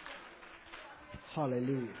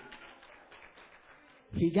 Hallelujah.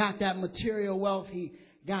 He got that material wealth. He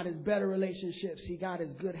got his better relationships. He got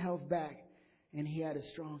his good health back. And he had a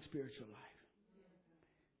strong spiritual life.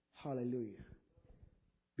 Hallelujah.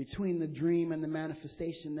 Between the dream and the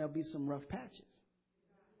manifestation, there'll be some rough patches.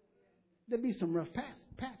 There'll be some rough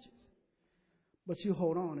patches. But you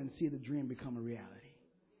hold on and see the dream become a reality.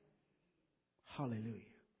 Hallelujah.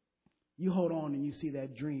 You hold on and you see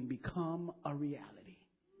that dream become a reality.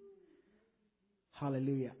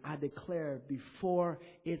 Hallelujah. I declare before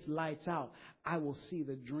it's lights out, I will see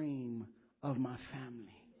the dream of my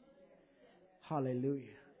family.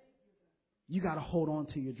 Hallelujah. You got to hold on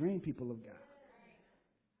to your dream, people of God.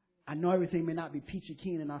 I know everything may not be peachy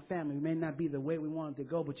keen in our family. It may not be the way we want it to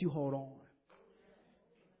go, but you hold on.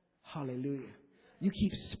 Hallelujah. You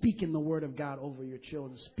keep speaking the word of God over your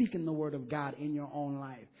children, speaking the word of God in your own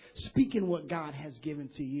life, speaking what God has given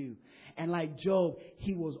to you. And like Job,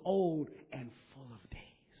 he was old and full of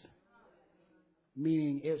days,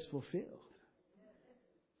 meaning it's fulfilled.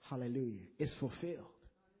 Hallelujah. It's fulfilled.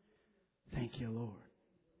 Thank you, Lord.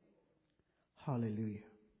 Hallelujah.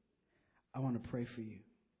 I want to pray for you.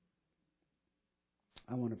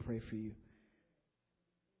 I want to pray for you.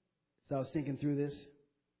 So I was thinking through this.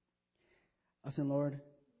 I said, Lord,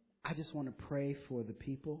 I just want to pray for the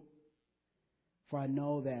people. For I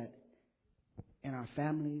know that in our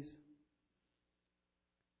families,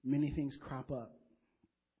 many things crop up.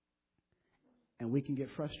 And we can get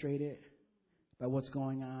frustrated by what's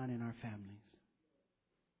going on in our families.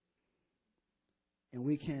 And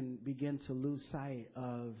we can begin to lose sight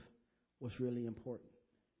of what's really important.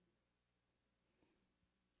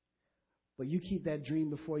 But you keep that dream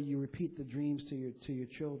before you repeat the dreams to your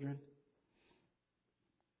children.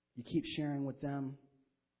 You keep sharing with them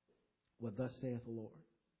what thus saith the Lord.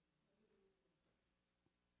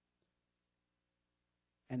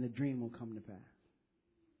 And the dream will come to pass.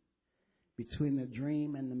 Between the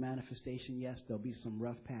dream and the manifestation, yes, there'll be some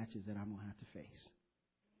rough patches that I'm going to have to face.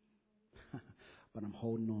 But I'm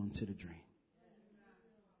holding on to the dream.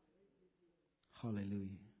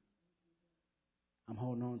 Hallelujah. I'm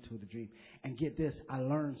holding on to the dream. And get this, I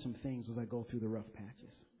learned some things as I go through the rough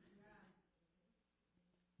patches.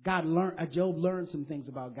 Job learned some things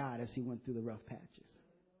about God as he went through the rough patches.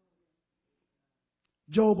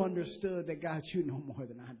 Job understood that God, you know more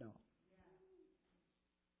than I know.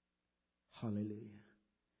 Hallelujah.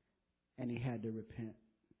 And he had to repent.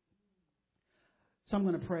 So I'm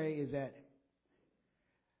going to pray is that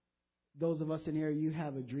those of us in here, you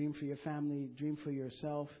have a dream for your family, dream for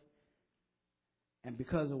yourself. And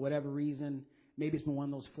because of whatever reason, maybe it's been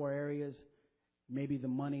one of those 4 areas. Maybe the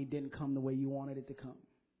money didn't come the way you wanted it to come.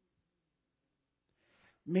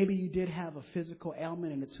 Maybe you did have a physical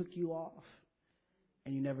ailment and it took you off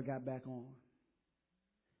and you never got back on.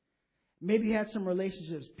 Maybe you had some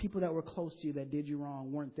relationships, people that were close to you that did you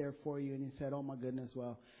wrong, weren't there for you, and you said, oh my goodness,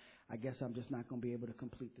 well, I guess I'm just not going to be able to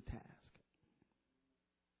complete the task.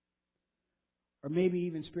 Or maybe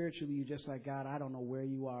even spiritually, you're just like, God, I don't know where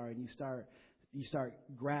you are, and you start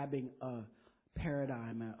grabbing a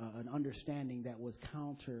paradigm, an understanding that was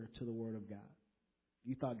counter to the Word of God.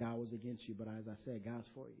 You thought God was against you, but as I said, God's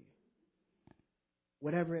for you.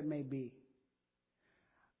 Whatever it may be,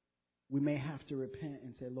 we may have to repent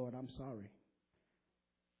and say, Lord, I'm sorry.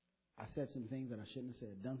 I said some things that I shouldn't have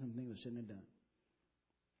said, done some things I shouldn't have done,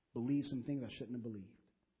 believed some things I shouldn't have believed.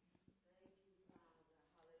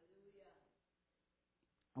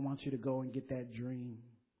 I want you to go and get that dream.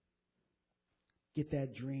 Get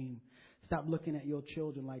that dream. Stop looking at your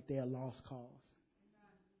children like they're a lost cause.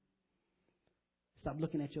 Stop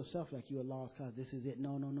looking at yourself like you're a lost cause. This is it.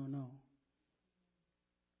 No.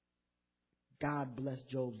 God blessed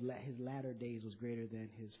Job's his latter days was greater than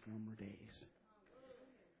his former days.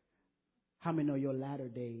 How many know your latter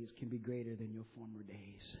days can be greater than your former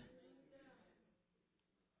days?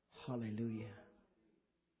 Hallelujah.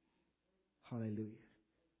 Hallelujah.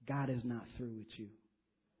 God is not through with you.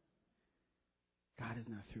 God is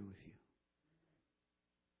not through with you.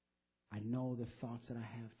 I know the thoughts that I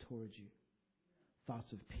have towards you.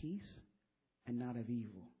 Thoughts of peace and not of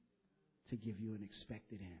evil, to give you an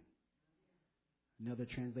expected end. Another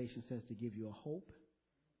translation says to give you a hope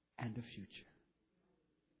and a future.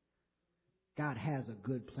 God has a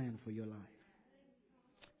good plan for your life.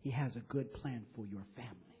 He has a good plan for your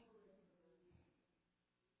family.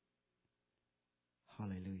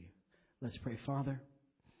 Hallelujah. Let's pray. Father,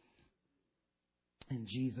 in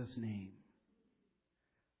Jesus' name.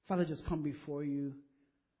 Father, just come before you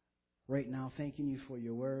right now, thanking you for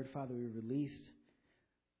your word. Father, we released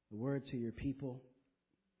the word to your people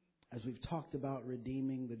as we've talked about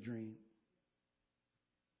redeeming the dream.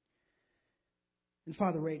 And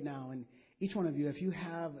Father, right now, and each one of you, if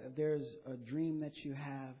there's a dream that you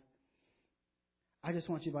have, I just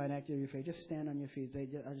want you, by an act of your faith, just stand on your feet.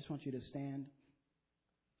 I just want you to stand.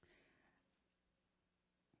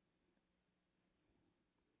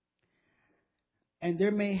 And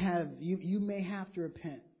you may have to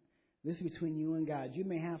repent. This is between you and God. You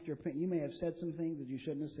may have to repent. You may have said some things that you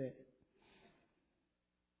shouldn't have said.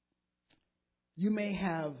 You may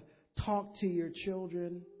have talked to your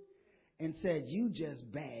children and said, you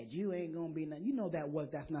just bad. You ain't going to be nothing. You know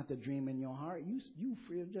that's not the dream in your heart. You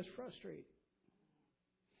feel just frustrated.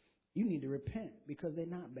 You need to repent because they're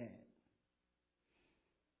not bad.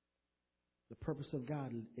 The purpose of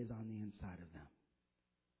God is on the inside of them.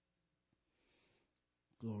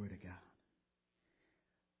 Glory to God.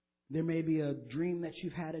 There may be a dream that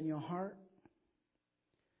you've had in your heart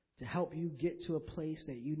to help you get to a place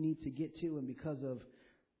that you need to get to, and because of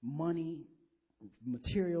money,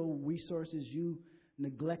 material resources, you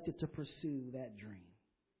neglected to pursue that dream.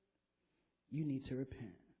 You need to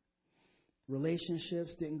repent.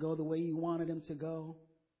 Relationships didn't go the way you wanted them to go.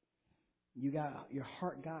 Your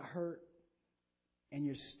heart got hurt, and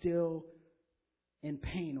you're still in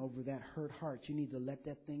pain over that hurt heart. You need to let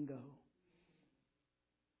that thing go.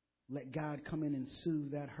 Let God come in and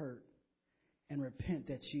soothe that hurt and repent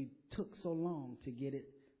that you took so long to get it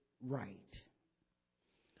right.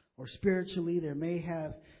 Or spiritually,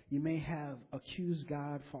 you may have accused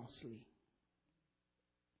God falsely.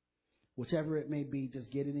 Whichever it may be,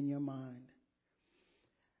 just get it in your mind.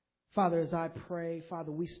 Father, as I pray,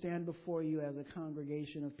 Father, we stand before you as a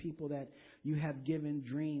congregation of people that you have given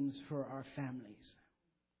dreams for our families.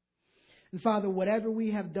 And Father, whatever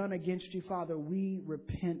we have done against you, Father, we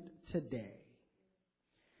repent today.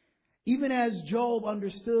 Even as Job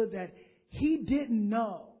understood that he didn't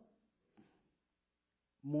know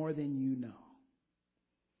more than you know.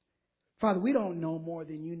 Father, we don't know more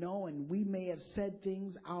than you know, and we may have said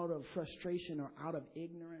things out of frustration or out of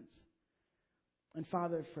ignorance. And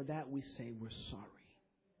Father, for that we say we're sorry.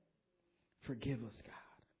 Forgive us, God.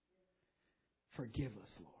 Forgive us,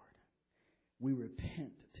 Lord. We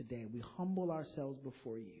repent today. We humble ourselves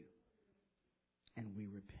before you, and we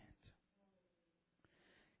repent.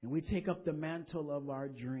 And we take up the mantle of our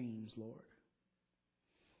dreams, Lord.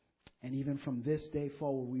 And even from this day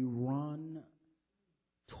forward, we run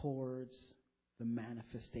towards the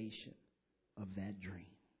manifestation of that dream.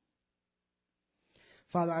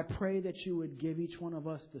 Father, I pray that you would give each one of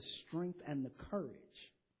us the strength and the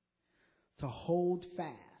courage to hold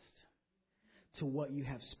fast to what you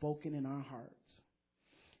have spoken in our hearts.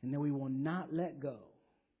 And that we will not let go,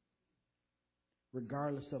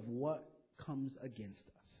 regardless of what comes against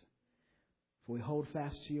us. For we hold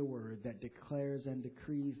fast to your word that declares and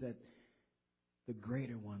decrees that the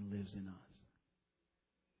greater one lives in us.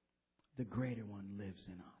 The greater one lives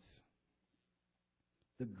in us.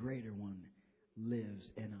 The greater one lives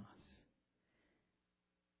in us.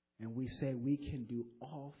 And we say we can do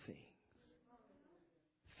all things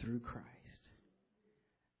through Christ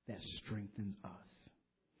that strengthens us.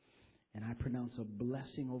 And I pronounce a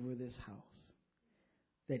blessing over this house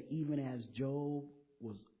that even as Job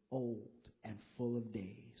was old and full of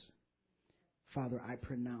days, Father, I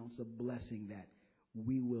pronounce a blessing that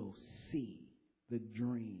we will see the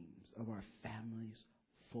dreams of our families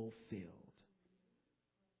fulfilled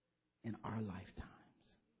in our lifetimes.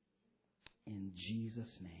 In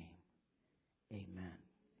Jesus' name, amen.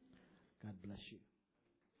 God bless you.